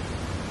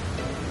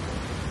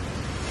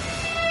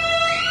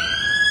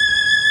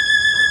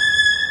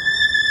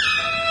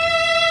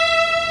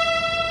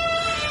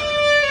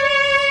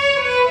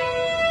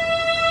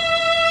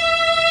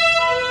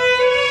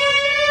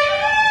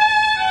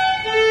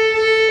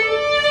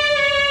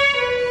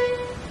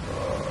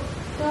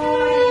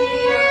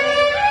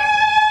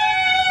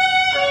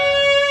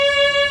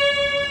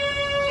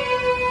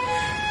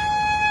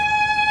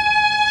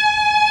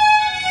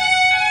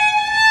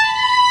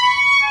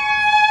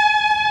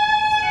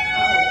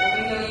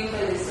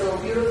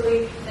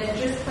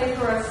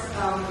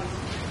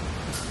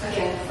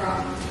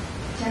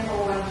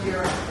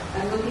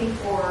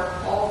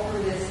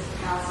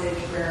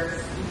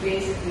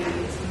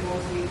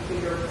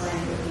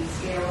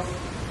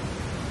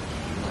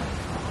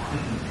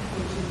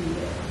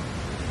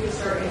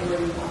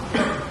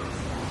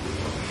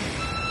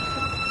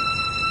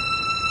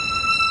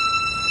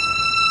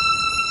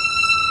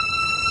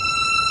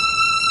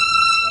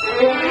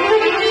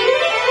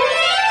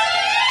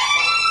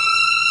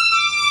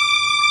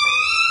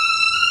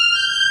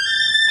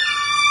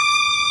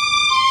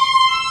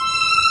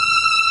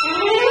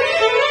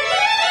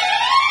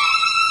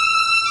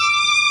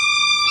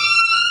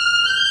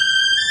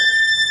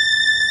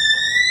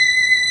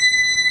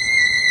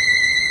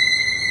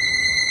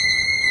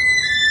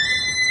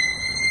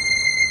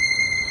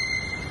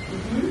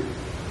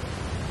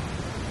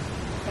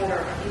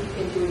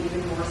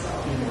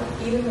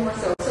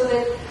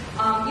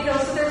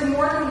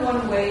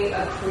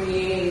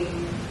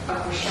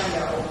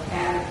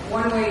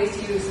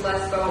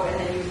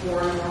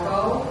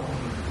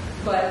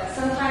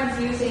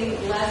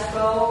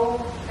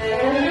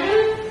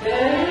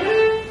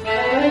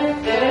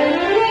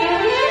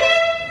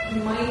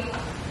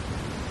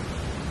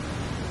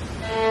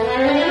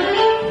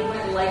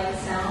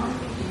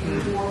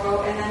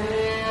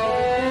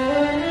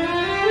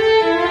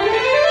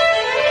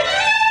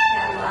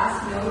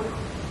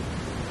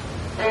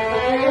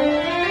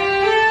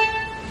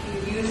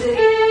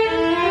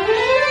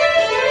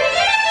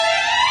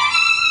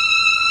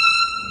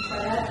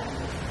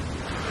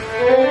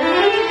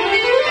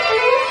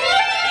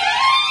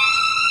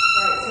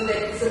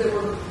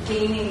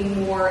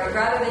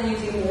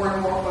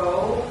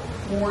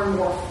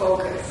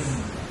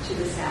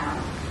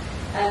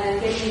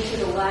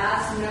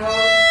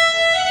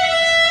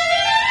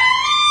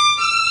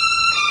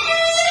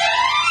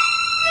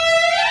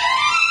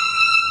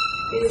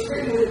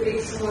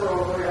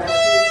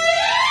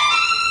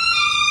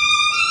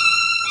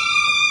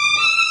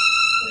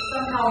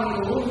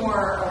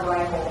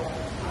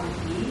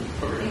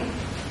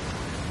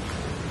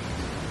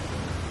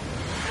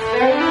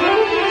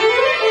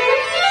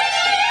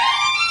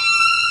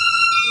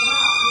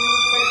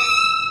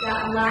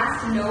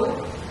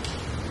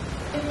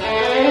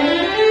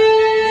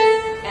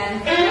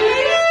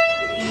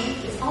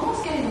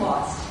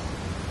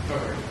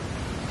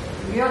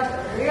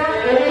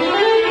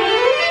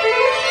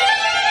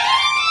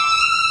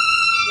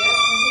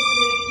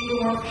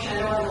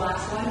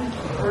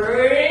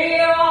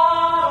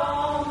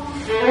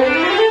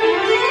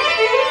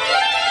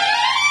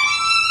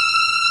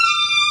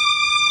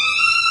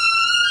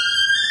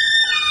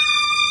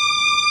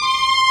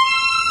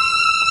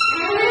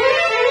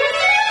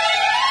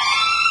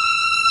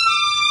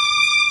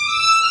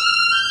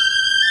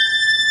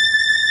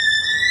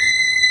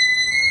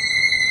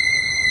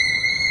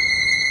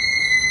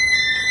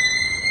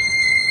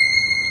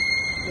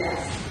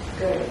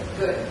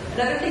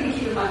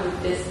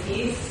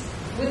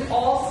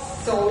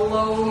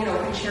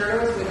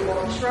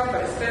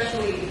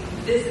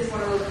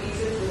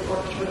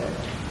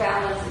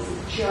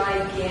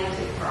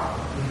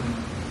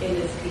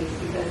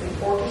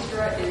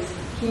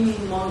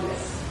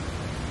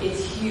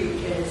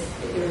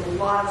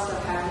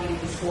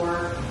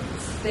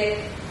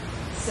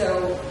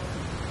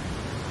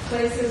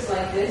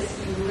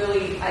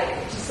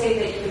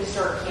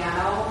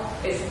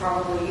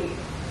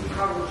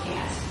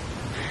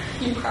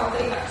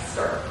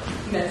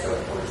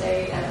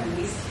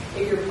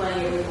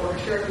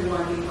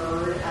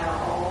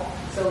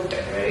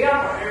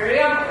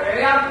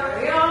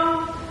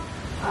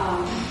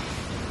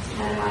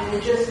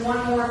 And just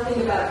one more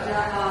thing about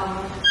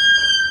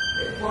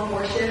one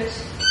more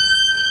shift.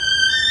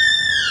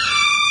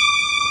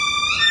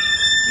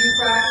 You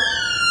practice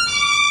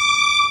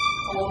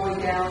all the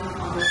way down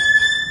on the.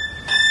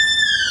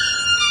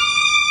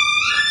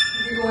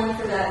 You're going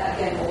for that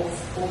again, old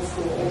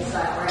school, old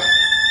style, right?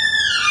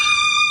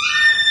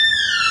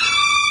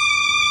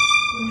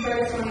 Can you try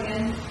this one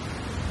again?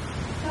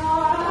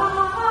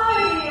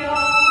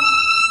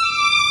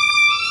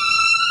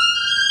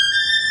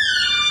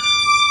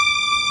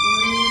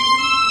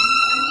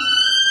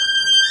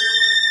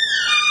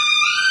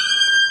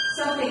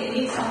 Something, it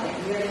needs something.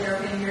 You're in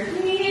your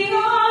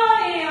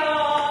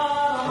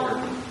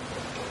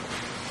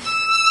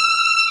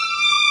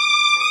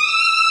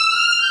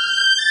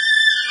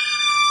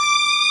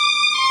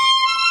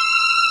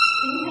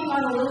Can you hang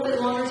on a little bit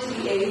longer to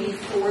the A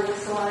before the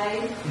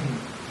slide?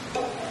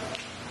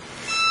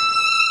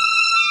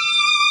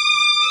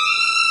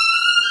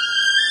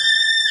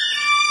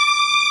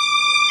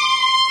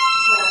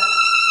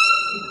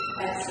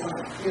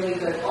 Excellent, really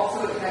good.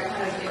 Also, that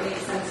kind of it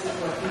makes sense with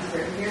what he's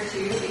written here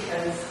too,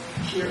 because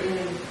you're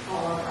in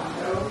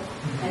rondo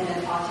and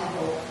then off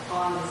tempo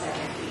on the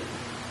second beat.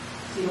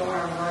 So you don't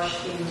want to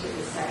rush into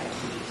the second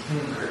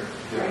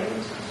beat. Right?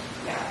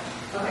 Yeah.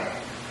 Okay.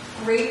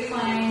 Great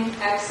playing,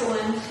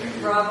 excellent,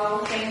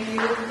 bravo, thank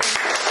you.